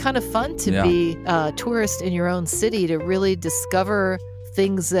 It's kind of fun to Yeah. be a tourist in your own city, to really discover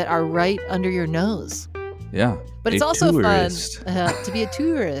things that are right under your nose. Yeah. But it's A also tourist. fun to be a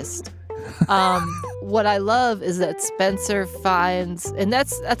tourist. what I love is that Spencer finds, and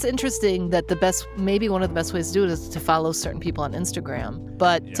that's interesting, that maybe one of the best ways to do it is to follow certain people on Instagram,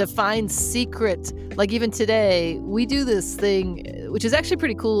 but to find secret, like even today, we do this thing, which is actually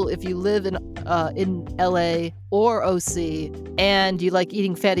pretty cool if you live in LA or OC and you like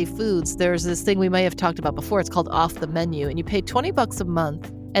eating fatty foods. There's this thing we may have talked about before. It's called Off the Menu, and you pay $20 a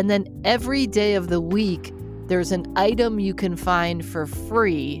month, and then every day of the week, there's an item you can find for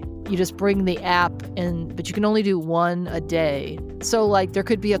free. You just bring the app in, but you can only do one a day. So like there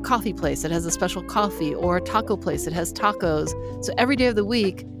could be a coffee place that has a special coffee, or a taco place that has tacos. So every day of the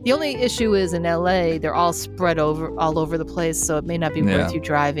week. The only issue is in LA, they're all spread all over the place. So it may not be worth you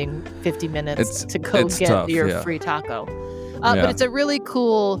driving 50 minutes to go get tough, your free taco. But it's a really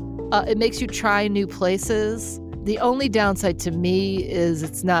cool, it makes you try new places. The only downside to me is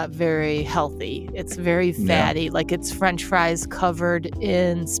it's not very healthy. It's very fatty, like it's French fries covered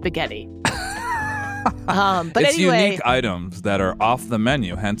in spaghetti. But it's anyway, unique items that are off the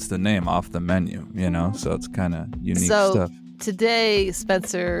menu, hence the name Off the Menu, so it's kind of unique stuff. Today,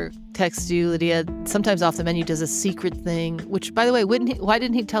 Spencer texts you that he had, sometimes Off the Menu does a secret thing, which, by the way, why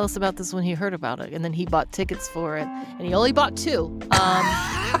didn't he tell us about this when he heard about it? And then he bought tickets for it, and he only bought 2.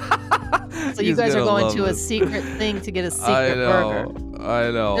 So you guys are going to a secret thing to get a secret burger. I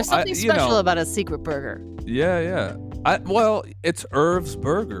know. There's something special about a secret burger. Yeah. Well, it's Irv's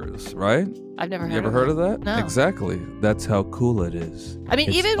Burgers, right? I've never heard of it. You ever heard of that? No. Exactly. That's how cool it is. I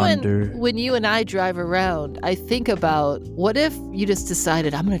mean, even when you and I drive around, I think about, what if you just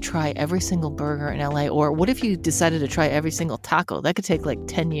decided, I'm going to try every single burger in LA? Or what if you decided to try every single taco? That could take like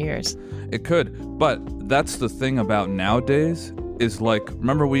 10 years. It could. But that's the thing about nowadays is, like,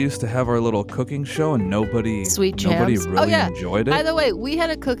 remember we used to have our little cooking show and nobody really enjoyed it? By the way, we had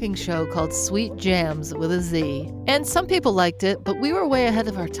a cooking show called Sweet Jams with a Z. And some people liked it, but we were way ahead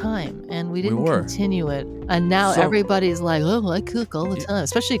of our time and we didn't continue it. And now everybody's like, oh, I cook all the time.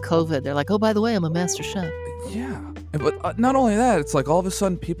 Especially COVID. They're like, oh, by the way, I'm a master chef. Yeah. But not only that, it's like all of a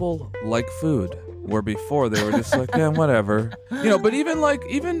sudden people like food. Where before they were just like, yeah, whatever. But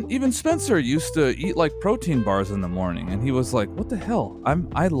even Spencer used to eat like protein bars in the morning, and he was like, what the hell?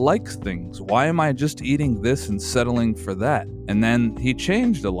 I like things. Why am I just eating this and settling for that? And then he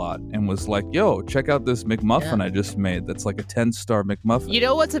changed a lot and was like, yo, check out this McMuffin I just made. That's like a 10-star McMuffin. You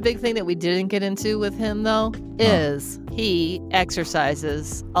know what's a big thing that we didn't get into with him, though? Is he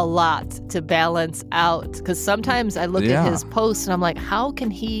exercises a lot to balance out. Because sometimes I look at his posts and I'm like, how can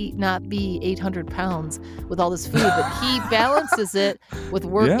he not be 800 pounds with all this food? But he balances it with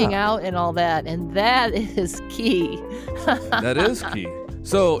working out and all that. And that is key. That is key.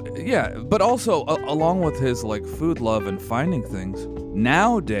 So, yeah, but also along with his like food love and finding things,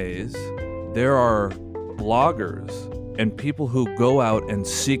 nowadays there are bloggers and people who go out and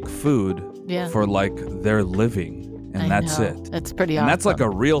seek food for like their living. And that's it. That's pretty awesome. And that's like a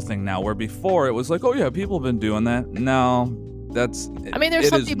real thing now, where before it was like, oh yeah, people have been doing that. No, there's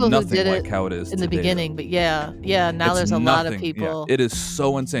some people who did it how it is in today, the beginning, but now there's a lot of people. It is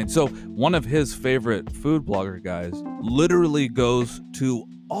so insane. So one of his favorite food blogger guys literally goes to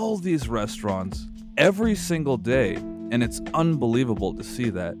all these restaurants every single day, and it's unbelievable to see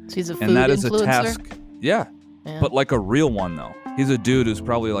that. So he's a food and that influencer? is a task. Yeah, but like a real one though. He's a dude who's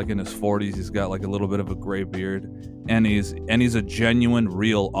probably like in his 40s. He's got like a little bit of a gray beard, and he's a genuine,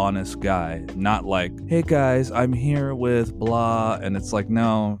 real, honest guy. Not like, hey guys, I'm here with blah. And it's like,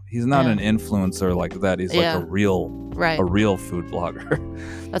 no, he's not an influencer like that. He's like a real food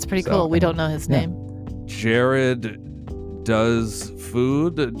blogger. That's pretty cool. We don't know his name. Jared does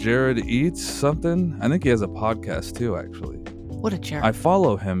food. Jared eats something. I think he has a podcast too, actually. What a jerk. I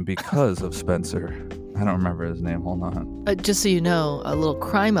follow him because of Spencer. I don't remember his name. Hold on. Just so you know, a little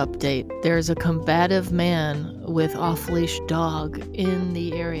crime update. There's a combative man with off-leash dog in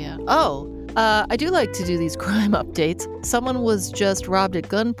the area. I do like to do these crime updates. Someone was just robbed at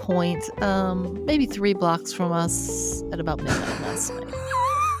gunpoint, maybe 3 blocks from us at about midnight last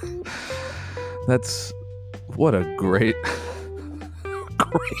night. That's what a great...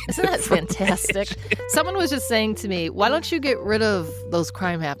 Isn't that fantastic? Someone was just saying to me, why don't you get rid of those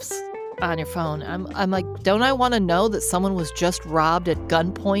crime apps on your phone? I'm like, don't I want to know that someone was just robbed at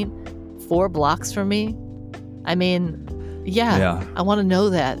gunpoint 4 blocks from me? I mean, I want to know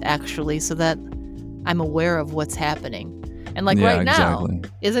that actually, so that I'm aware of what's happening. And like right now,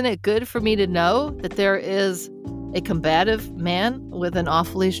 isn't it good for me to know that there is a combative man with an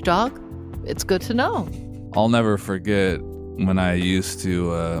off-leash dog? It's good to know. I'll never forget when I used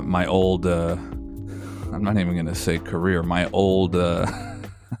to, my old, I'm not even going to say career, my old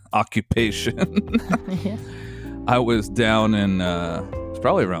occupation. I was down in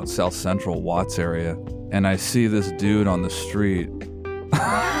probably around South Central Watts area, and I see this dude on the street.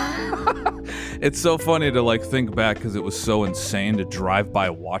 It's so funny to like think back because it was so insane to drive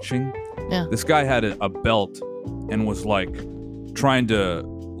by watching. Yeah. This guy had a belt and was like trying to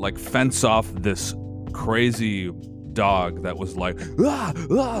like fence off this crazy dog that was like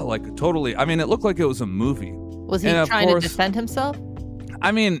like totally. I mean, it looked like it was a movie. Was he trying to defend himself?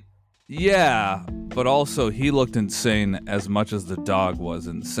 I mean, yeah, but also he looked insane as much as the dog was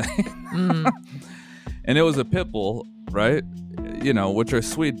insane. And it was a pit bull, right? You know, which are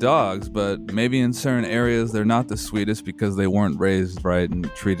sweet dogs, but maybe in certain areas they're not the sweetest because they weren't raised right and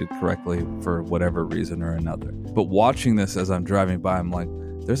treated correctly for whatever reason or another. But watching this as I'm driving by, I'm like,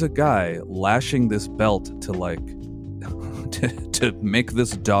 there's a guy lashing this belt to like to make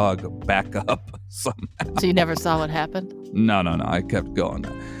this dog back up somehow. So you never saw what happened? No. I kept going.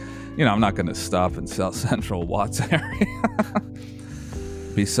 You know, I'm not going to stop in South Central Watts area.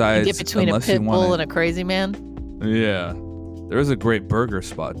 Besides, you get between a pit bull and a crazy man? Yeah. There is a great burger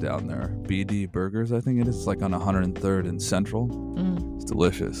spot down there. BD Burgers, I think it is. It's like on 103rd and Central. It's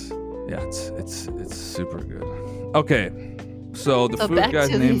delicious. Yeah, it's super good. Okay. So the food guy's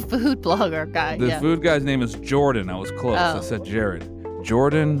name, the food blogger guy. The food guy's name is Jordan. I was close. I said Jared.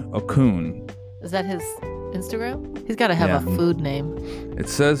 Jordan Okun. Is that his Instagram? He's got to have a food name. It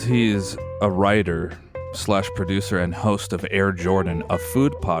says he's a writer / producer and host of Air Jordan, a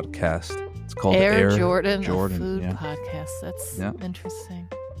food podcast. It's called Air Jordan, a food podcast. That's interesting.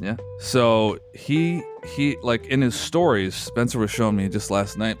 Yeah. So he like in his stories, Spencer was showing me just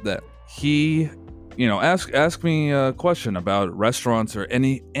last night that he, you know, ask me a question about restaurants or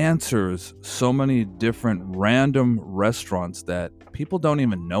any answers so many different random restaurants that people don't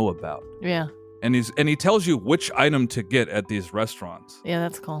even know about. Yeah. And he tells you which item to get at these restaurants. Yeah,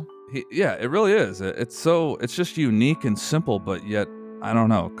 that's cool. It really is. It's just unique and simple, but yet, I don't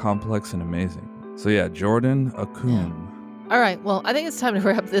know, complex and amazing. So yeah, Jordan Okun. Yeah. All right. Well, I think it's time to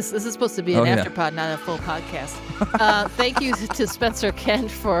wrap this. This is supposed to be an afterpod, not a full podcast. Thank you to Spencer Kent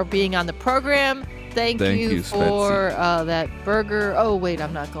for being on the program. Thank you for that burger. Oh, wait,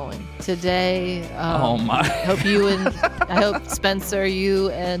 I'm not going today. Oh my! I hope Spencer, you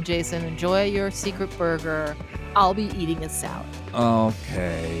and Jason enjoy your secret burger. I'll be eating a salad.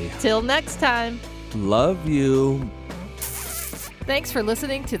 Okay. Till next time. Love you. Thanks for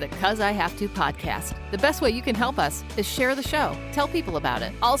listening to the 'Cause I Have To podcast. The best way you can help us is share the show. Tell people about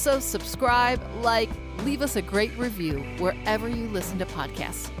it. Also, subscribe, leave us a great review wherever you listen to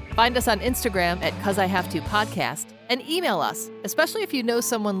podcasts. Find us on Instagram at 'Cause I Have To podcast and email us, especially if you know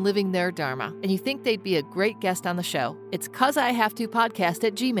someone living their Dharma and you think they'd be a great guest on the show. It's 'Cause I Have To podcast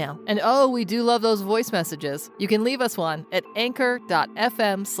at Gmail. And we do love those voice messages. You can leave us one at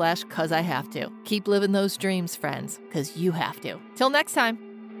anchor.fm/'cause I have to. Keep living those dreams, friends, 'cause you have to. Till next time.